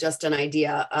level of just an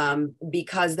idea,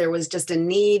 because there was just a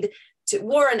need to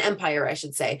war and empire, I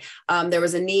should say. There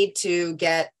was a need to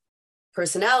get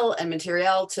personnel and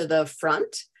material to the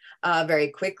front very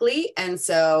quickly. And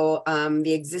so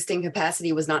the existing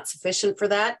capacity was not sufficient for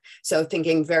that. So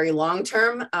thinking very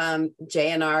long-term,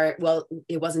 JNR, well,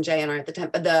 it wasn't JNR at the time,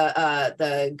 but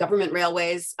the government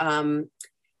railways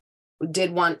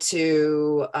did want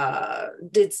to,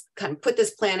 did kind of put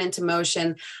this plan into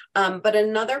motion. But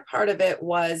another part of it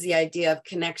was the idea of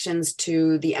connections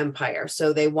to the empire.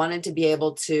 So they wanted to be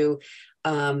able to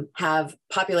have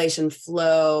population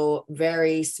flow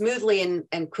very smoothly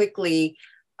and quickly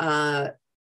back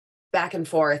and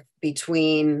forth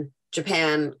between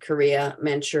Japan, Korea,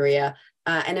 Manchuria.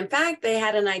 And in fact, they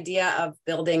had an idea of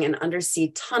building an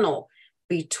undersea tunnel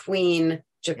between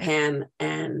Japan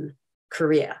and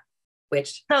Korea,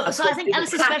 which so I think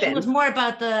Alice's question was more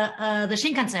about the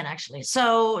Shinkansen, actually.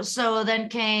 So then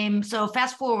came, so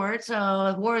fast forward,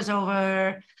 so war is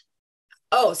over.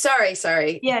 Oh, sorry.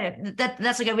 Yeah,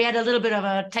 that's okay. We had a little bit of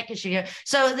a tech issue here.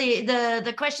 So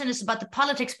the question is about the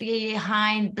politics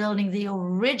behind building the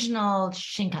original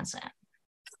Shinkansen.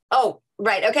 Oh,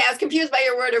 right. Okay, I was confused by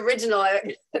your word original.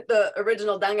 The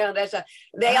original Danganresha.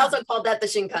 They also called that the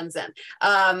Shinkansen.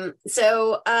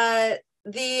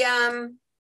 The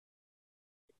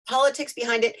politics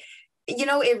behind it, you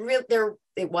know,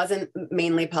 it wasn't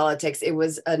mainly politics. It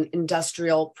was an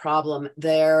industrial problem.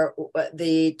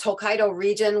 The Tōkaidō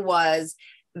region was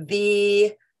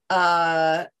the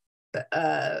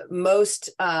most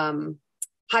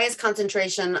highest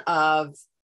concentration of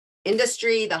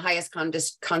industry, the highest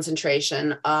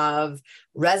concentration of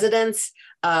residents,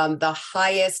 the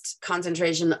highest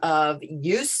concentration of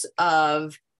use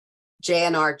of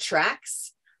JNR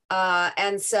tracks.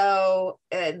 And so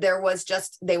there was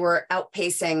just,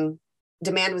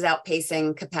 demand was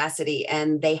outpacing capacity,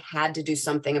 and they had to do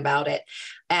something about it.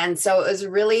 And so it was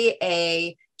really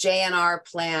a JNR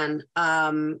plan.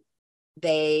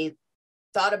 They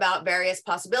thought about various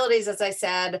possibilities, as I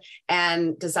said,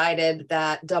 and decided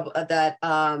that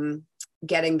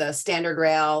getting the standard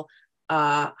rail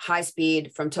high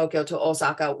speed from Tokyo to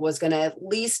Osaka was going to at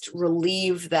least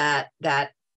relieve that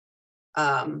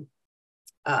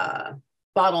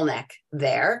bottleneck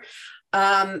there.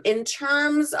 In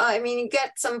terms, I mean, you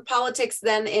get some politics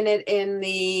then in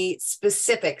the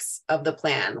specifics of the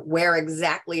plan. Where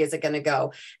exactly is it going to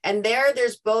go? And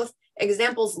there's both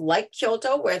examples like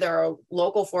Kyoto, where there are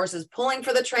local forces pulling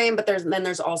for the train, but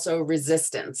there's also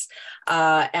resistance.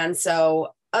 And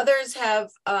so others have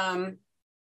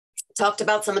talked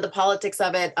about some of the politics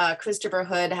of it. Christopher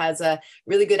Hood has a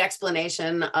really good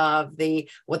explanation of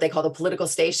what they call the political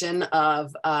station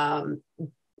of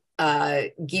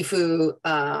Gifu.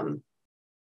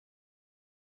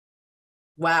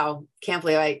 Wow, can't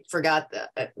believe I forgot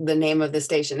the name of the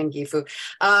station in Gifu.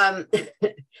 I'm looking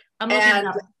it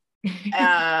up.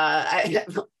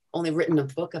 I've only written a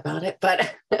book about it,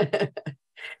 but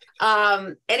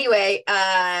anyway,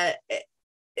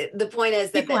 the point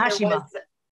is that there was.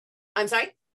 I'm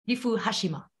sorry? Gifu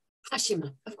Hashima.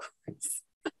 Hashima, of course.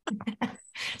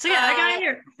 So yeah, I got it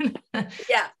here.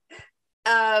 Yeah.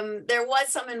 There was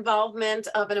some involvement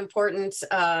of an important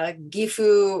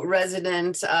Gifu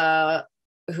resident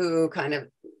who kind of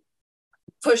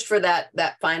pushed for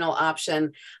that final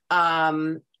option.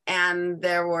 And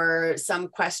there were some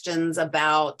questions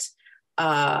about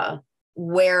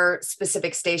where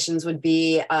specific stations would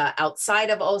be outside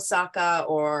of Osaka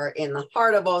or in the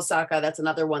heart of Osaka. That's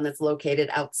another one that's located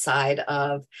outside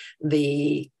of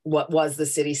what was the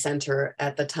city center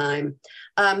at the time.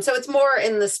 So it's more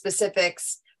in the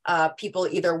specifics, people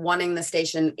either wanting the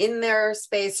station in their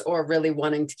space or really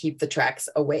wanting to keep the tracks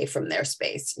away from their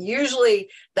space. Usually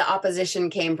the opposition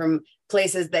came from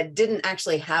places that didn't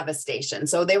actually have a station.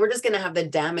 So they were just going to have the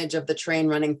damage of the train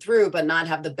running through, but not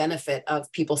have the benefit of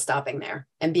people stopping there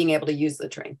and being able to use the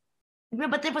train.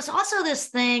 But there was also this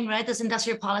thing, right, this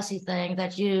industrial policy thing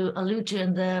that you allude to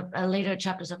in the later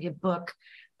chapters of your book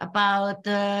about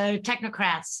the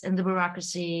technocrats in the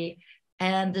bureaucracy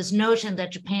and this notion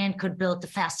that Japan could build the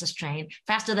fastest train,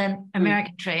 faster than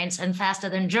American trains and faster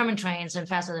than German trains and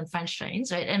faster than French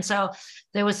trains, right? And so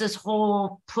there was this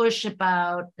whole push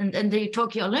about, and the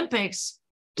Tokyo Olympics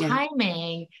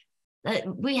timing,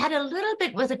 we had a little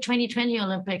bit with the 2020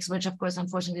 Olympics, which of course,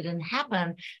 unfortunately didn't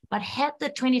happen, but had the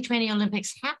 2020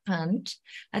 Olympics happened,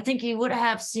 I think you would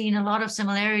have seen a lot of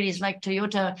similarities, like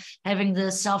Toyota having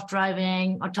the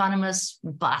self-driving autonomous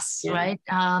bus, right?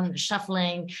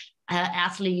 Shuffling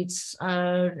athletes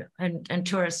and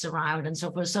tourists around and so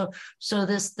forth. So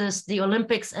the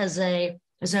Olympics as a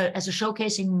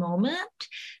showcasing moment.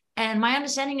 And my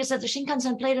understanding is that the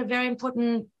Shinkansen played a very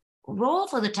important role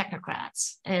for the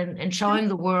technocrats in showing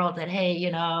the world that, hey, you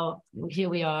know, here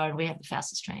we are and we have the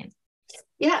fastest train.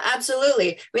 Yeah,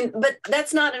 absolutely. I mean, but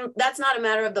that's not a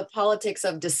matter of the politics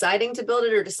of deciding to build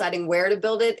it or deciding where to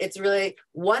build it. It's really,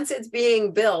 once it's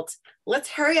being built, let's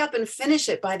hurry up and finish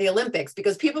it by the Olympics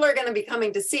because people are going to be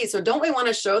coming to see. So don't we want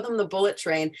to show them the bullet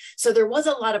train? So there was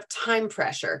a lot of time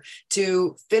pressure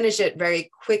to finish it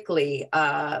very quickly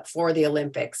for the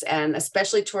Olympics, and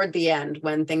especially toward the end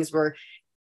when things were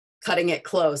cutting it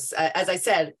close. As I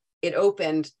said, it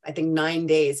opened, I think, 9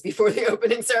 days before the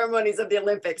opening ceremonies of the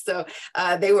Olympics. So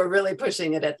they were really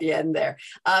pushing it at the end there.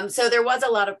 So there was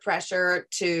a lot of pressure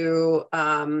to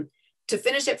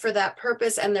finish it for that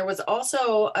purpose. And there was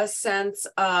also a sense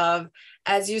of,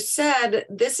 as you said,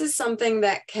 this is something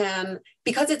that can,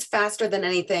 because it's faster than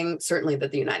anything, certainly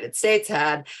that the United States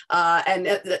had,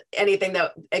 and anything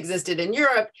that existed in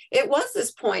Europe, it was this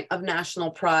point of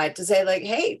national pride to say, like,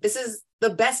 hey, this is the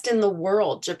best in the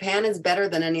world. Japan is better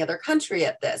than any other country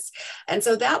at this. And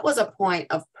so that was a point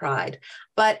of pride.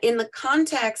 But in the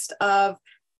context of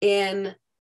in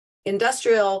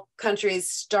industrial countries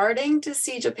starting to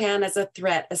see Japan as a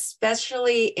threat,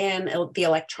 especially in the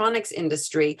electronics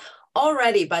industry,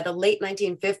 already by the late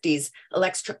 1950s,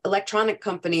 electronic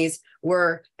companies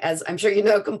were, as I'm sure you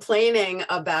know, complaining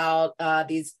about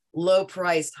these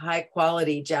low-priced,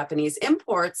 high-quality Japanese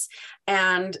imports.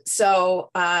 And so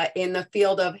in the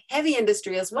field of heavy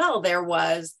industry as well, there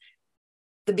was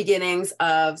the beginnings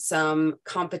of some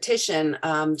competition.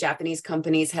 Japanese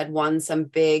companies had won some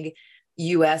big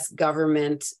US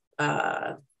government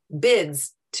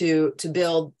bids to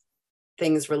build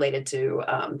things related to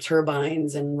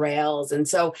turbines and rails. And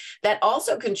so that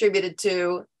also contributed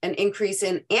to an increase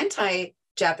in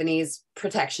anti-Japanese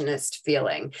protectionist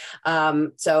feeling.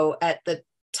 So at the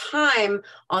time,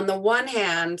 on the one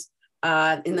hand,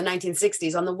 in the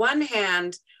 1960s, on the one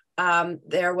hand,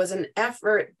 there was an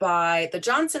effort by the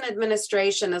Johnson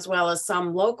administration, as well as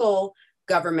some local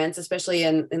governments, especially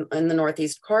in the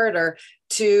Northeast Corridor,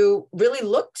 to really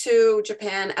look to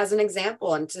Japan as an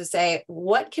example and to say,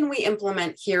 what can we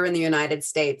implement here in the United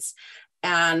States?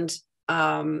 And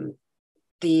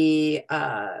the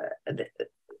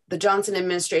Johnson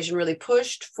administration really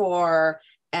pushed for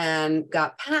and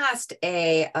got passed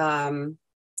a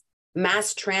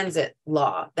mass transit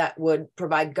law that would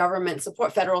provide government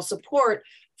support, federal support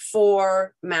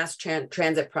for mass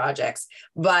transit projects.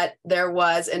 But there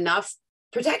was enough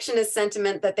protectionist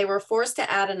sentiment that they were forced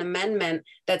to add an amendment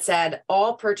that said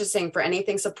all purchasing for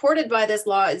anything supported by this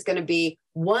law is going to be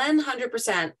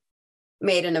 100%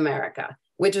 made in America,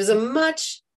 which was a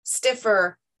much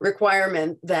stiffer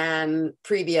requirement than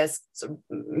previous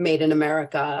made in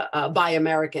America, by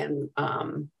American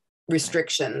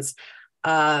restrictions.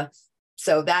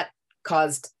 So that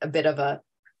caused a bit of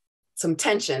some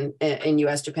tension in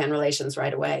US-Japan relations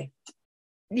right away.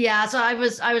 Yeah, so I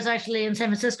was actually in San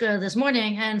Francisco this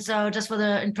morning, and so just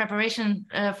in preparation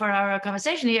for our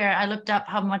conversation here, I looked up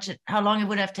how long it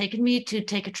would have taken me to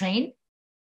take a train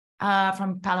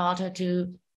from Palo Alto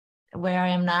to where I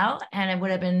am now, and it would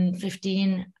have been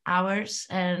 15 hours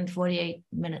and 48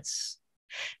 minutes.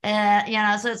 So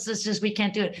it's just we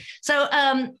can't do it. So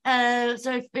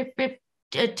if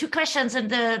two questions and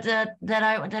that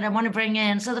I want to bring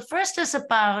in. So the first is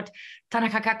about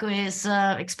Tanaka Kakue's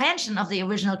expansion of the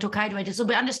original Tōkaidō idea. So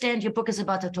we understand your book is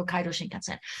about the Tōkaidō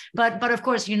Shinkansen, but of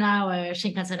course you're now a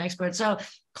Shinkansen expert. So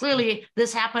clearly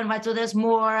this happened, right? So there's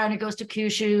more, and it goes to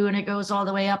Kyushu, and it goes all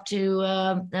the way up to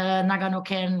Nagano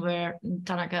Ken, where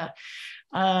Tanaka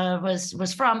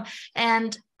was from,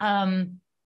 and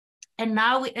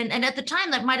now and at the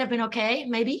time that might have been okay,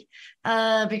 maybe,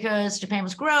 because Japan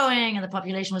was growing and the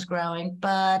population was growing.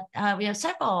 But we have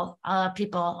several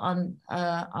people on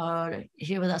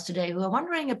here with us today who are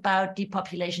wondering about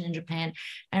depopulation in Japan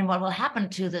and what will happen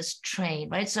to this train,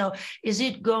 right? So is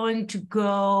it going to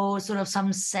go sort of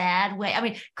some sad way? I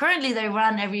mean, currently they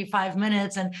run every 5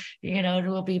 minutes, and it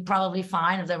will be probably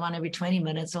fine if they run every 20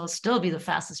 minutes. It'll still be the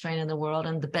fastest train in the world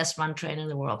and the best run train in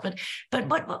the world. But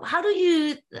how do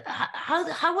you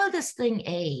how will this thing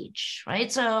age,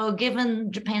 right? So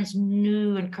given Japan's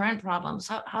new and current problems,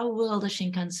 how will the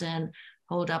Shinkansen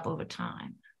hold up over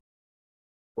time?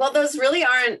 Well, those really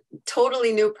aren't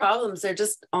totally new problems. They're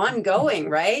just ongoing,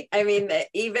 right? I mean,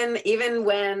 even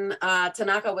when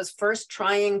Tanaka was first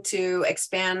trying to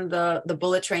expand the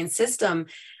bullet train system,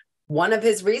 one of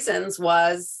his reasons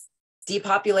was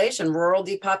depopulation, rural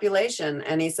depopulation.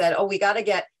 And he said, we got to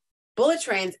get bullet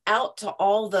trains out to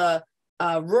all the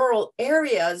rural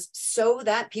areas so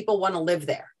that people want to live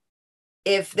there.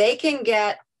 If they can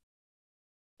get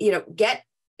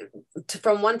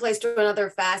from one place to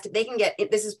another fast, if they can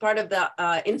this is part of the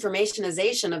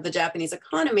informationization of the Japanese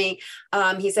economy.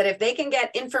 He said, if they can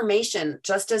get information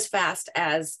just as fast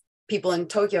as people in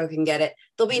Tokyo can get it,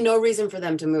 there'll be no reason for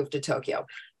them to move to Tokyo.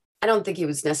 I don't think he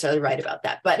was necessarily right about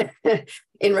that, but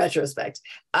in retrospect.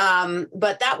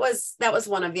 But that was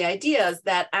one of the ideas,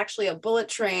 that actually having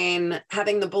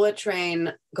the bullet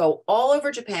train go all over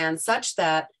Japan such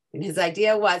that, and his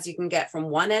idea was, you can get from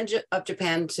one end of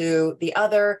Japan to the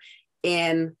other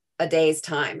in a day's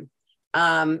time.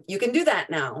 You can do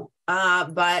that now,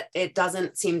 but it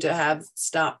doesn't seem to have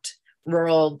stopped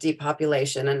rural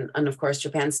depopulation. And of course,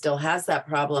 Japan still has that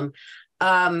problem.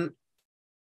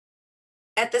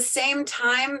 At the same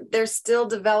time, they're still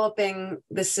developing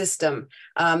the system.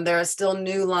 There are still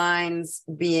new lines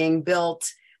being built,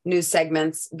 new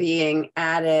segments being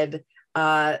added.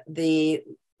 The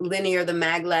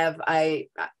maglev,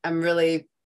 I'm really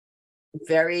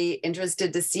very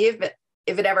interested to see if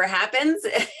it ever happens,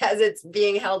 as it's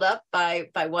being held up by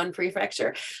one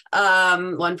prefecture,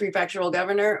 one prefectural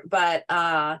governor. But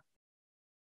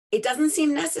it doesn't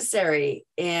seem necessary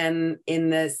in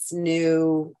this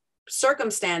new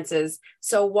circumstances.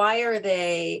 So why are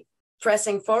they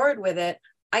pressing forward with it?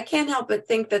 I can't help but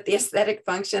think that the aesthetic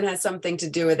function has something to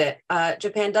do with it.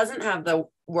 Japan doesn't have the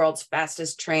world's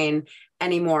fastest train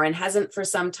anymore, and hasn't for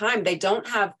some time. They don't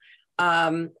have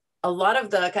a lot of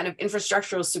the kind of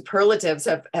infrastructural superlatives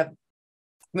have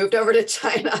moved over to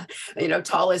China,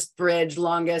 tallest bridge,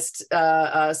 longest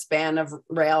span of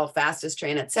rail, fastest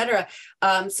train, etc.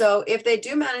 So if they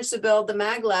do manage to build the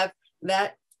maglev,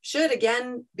 that should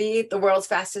again be the world's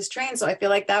fastest train. So I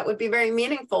feel like that would be very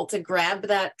meaningful to grab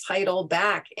that title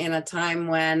back in a time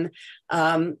when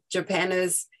Japan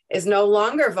is no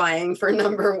longer vying for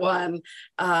number one.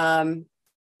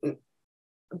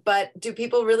 But do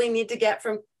people really need to get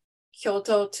from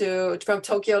Tokyo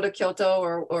to Kyoto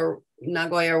or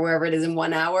Nagoya or wherever it is in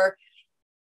 1 hour?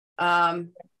 I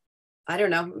don't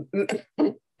know.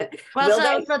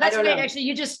 Well, so that's great. Actually,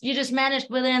 you just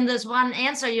managed, within this one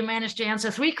answer, you managed to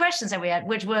answer 3 questions that we had,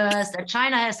 which was that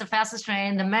China has the fastest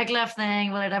train, the maglev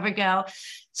thing, will it ever go?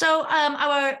 So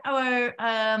our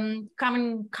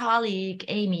common colleague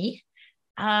Amy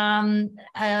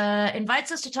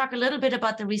invites us to talk a little bit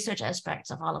about the research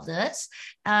aspects of all of this.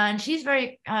 And she's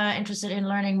very interested in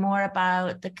learning more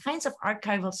about the kinds of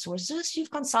archival sources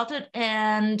you've consulted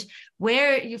and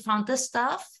where you found this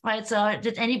stuff, right? So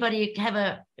did anybody have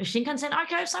a Shinkansen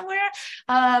archive somewhere?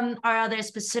 Are there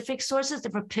specific sources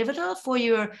that were pivotal for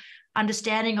your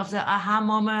understanding of the aha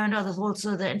moment, or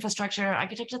also the infrastructure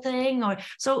architecture thing? Or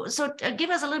so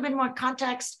give us a little bit more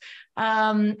context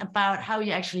about how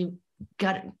you actually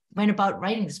went about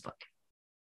writing this book.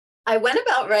 I went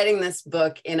about writing this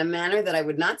book in a manner that I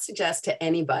would not suggest to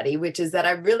anybody, which is that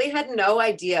I really had no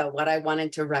idea what I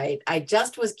wanted to write. I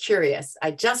just was curious. I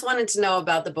just wanted to know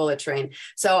about the bullet train.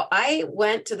 So I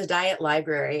went to the Diet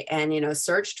Library and,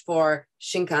 searched for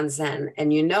Shinkansen,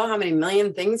 and how many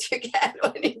million things you get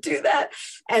when you do that.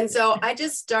 And so I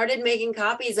just started making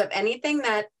copies of anything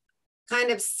that kind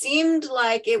of seemed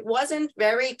like it wasn't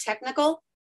very technical.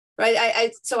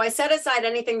 Right. So I set aside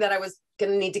anything that I was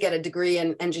going to need to get a degree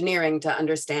in engineering to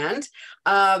understand,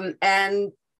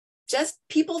 and just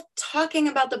people talking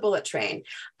about the bullet train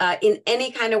in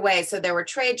any kind of way. So there were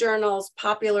trade journals,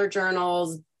 popular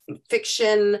journals,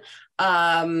 fiction,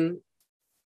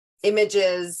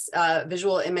 images,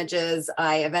 visual images.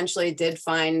 I eventually did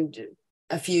find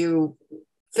a few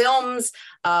films,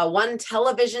 one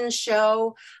television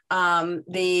show.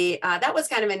 That was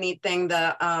kind of a neat thing.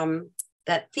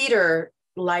 That theater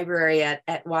library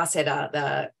at Waseda,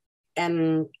 the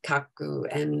Enpaku,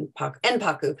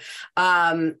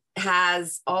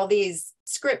 has all these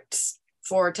scripts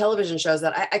for television shows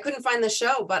that I couldn't find the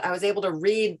show, but I was able to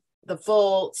read the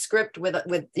full script with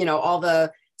all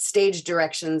the stage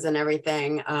directions and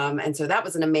everything. And so that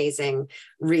was an amazing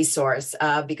resource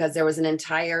because there was an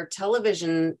entire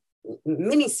television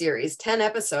miniseries, 10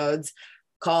 episodes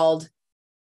called,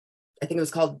 I think it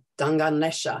was called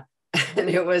Danganresha. And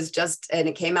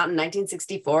it came out in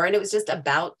 1964, and it was just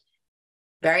about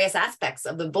various aspects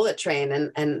of the bullet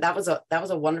train. And that was a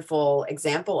wonderful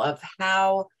example of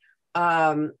how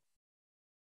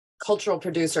cultural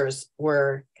producers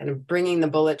were kind of bringing the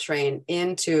bullet train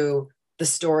into the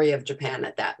story of Japan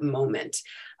at that moment.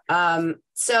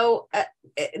 So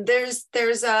there's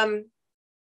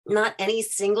not any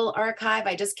single archive.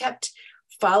 I just kept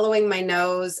following my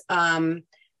nose.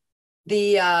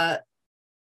 The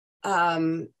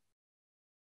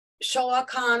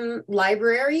Showa-kan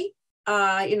Library,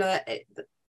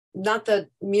 not the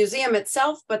museum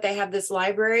itself, but they have this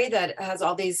library that has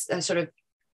all these sort of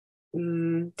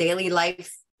daily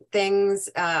life things.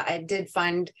 I did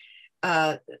find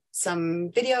some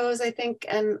videos, I think,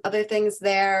 and other things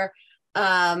there,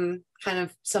 kind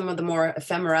of some of the more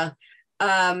ephemera.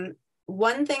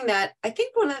 One of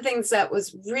the things that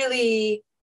was really,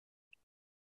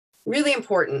 really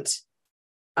important,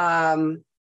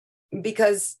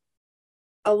 because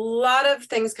a lot of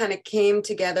things kind of came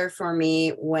together for me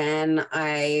when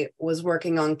I was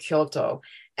working on Kyoto.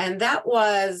 And that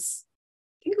was,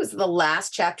 I think it was the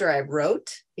last chapter I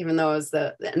wrote, even though it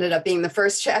ended up being the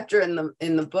first chapter in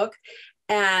the book.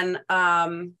 And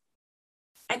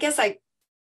I guess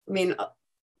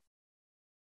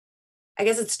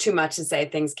it's too much to say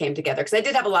things came together, because I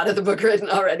did have a lot of the book written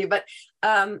already, but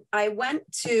I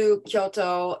went to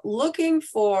Kyoto looking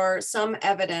for some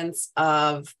evidence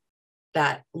of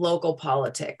that local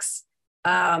politics.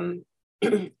 And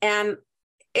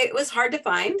it was hard to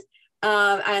find.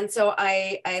 And so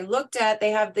I looked at,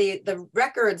 they have the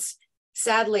records,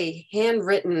 sadly,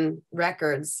 handwritten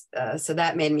records. So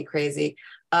that made me crazy,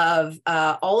 of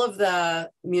all of the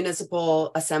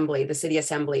municipal assembly, the city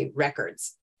assembly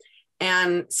records.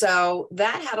 And so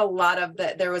that had a lot of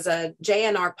there was a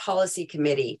JNR policy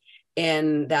committee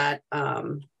in that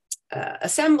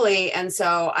assembly. And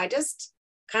so I just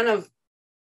kind of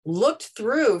looked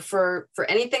through for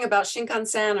anything about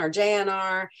Shinkansen or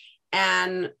JNR,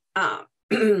 and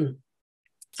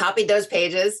copied those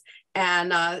pages,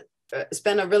 and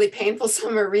spent a really painful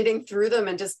summer reading through them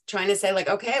and just trying to say, like,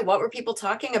 okay, what were people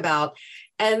talking about?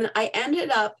 And I ended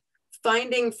up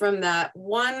finding from that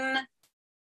one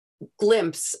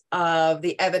glimpse of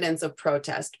the evidence of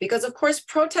protest, because of course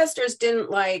protesters didn't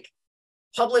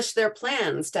publish their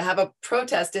plans to have a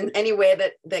protest in any way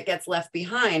that gets left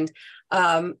behind.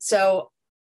 So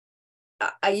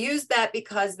I used that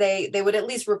because they would at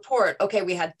least report, okay,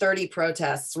 we had 30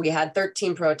 protests, we had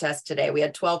 13 protests today, we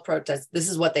had 12 protests. This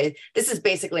is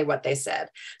basically what they said.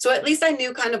 So at least I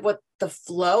knew kind of what the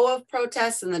flow of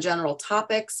protests and the general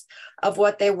topics of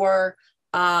what they were.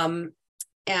 And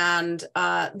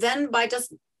then by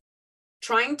just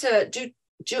trying to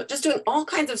doing all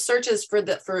kinds of searches for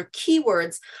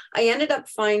keywords, I ended up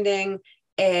finding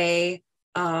a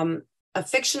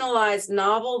fictionalized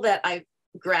novel that I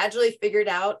gradually figured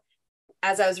out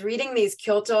as I was reading these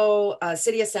Kyoto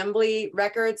City Assembly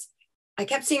records. I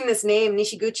kept seeing this name,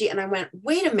 Nishiguchi, and I went,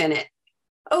 wait a minute.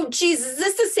 Oh, geez, is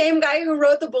this the same guy who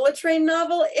wrote the Bullet Train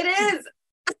novel? It is.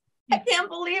 I can't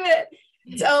believe it.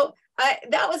 So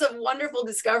that was a wonderful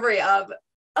discovery of,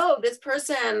 oh, this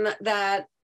person that,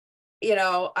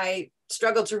 I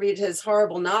struggled to read his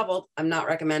horrible novel. I'm not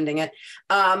recommending it.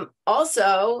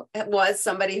 Also, it was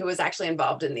somebody who was actually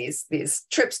involved in these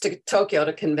trips to Tokyo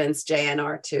to convince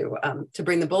JNR to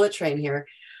bring the bullet train here.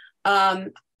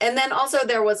 And then also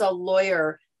there was a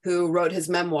lawyer who wrote his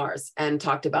memoirs and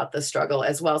talked about the struggle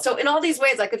as well. So in all these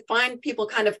ways, I could find people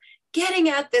kind of getting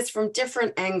at this from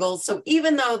different angles. So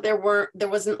even though there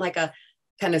wasn't like a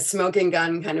kind of smoking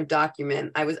gun kind of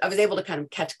document, I was able to kind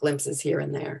of catch glimpses here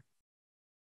and there.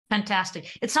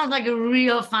 Fantastic. It sounds like a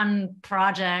real fun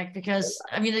project because,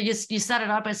 I mean, you set it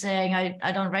up by saying,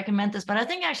 I don't recommend this, but I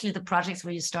think actually the projects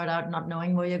where you start out not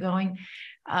knowing where you're going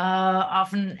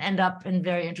often end up in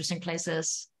very interesting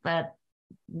places that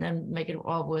then make it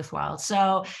all worthwhile.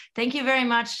 So thank you very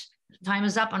much. Time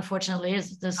is up, unfortunately.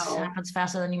 This happens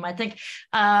faster than you might think.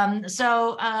 Jasmine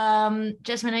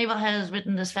Abel has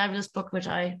written this fabulous book, which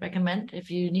I recommend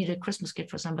if you need a Christmas gift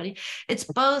for somebody. It's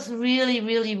both really,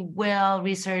 really well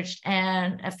researched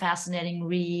and a fascinating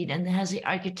read, and it has the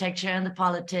architecture and the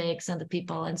politics and the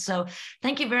people. And so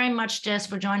thank you very much, Jess,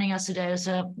 for joining us today. It was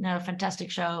a fantastic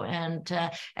show. And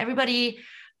everybody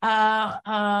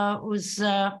who's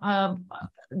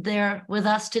there with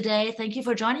us today, thank you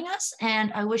for joining us,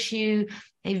 and I wish you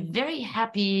a very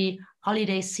happy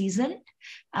holiday season.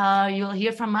 You'll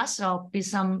hear from us. There'll be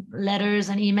some letters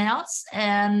and emails,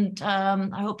 and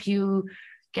I hope you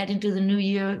get into the new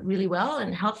year really well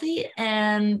and healthy,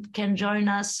 and can join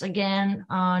us again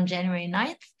on January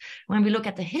 9th when we look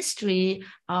at the history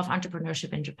of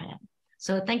entrepreneurship in Japan.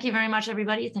 So thank you very much,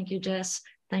 everybody. Thank you, Jess.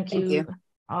 Thank you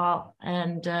all,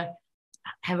 and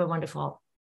have a wonderful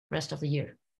rest of the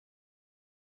year.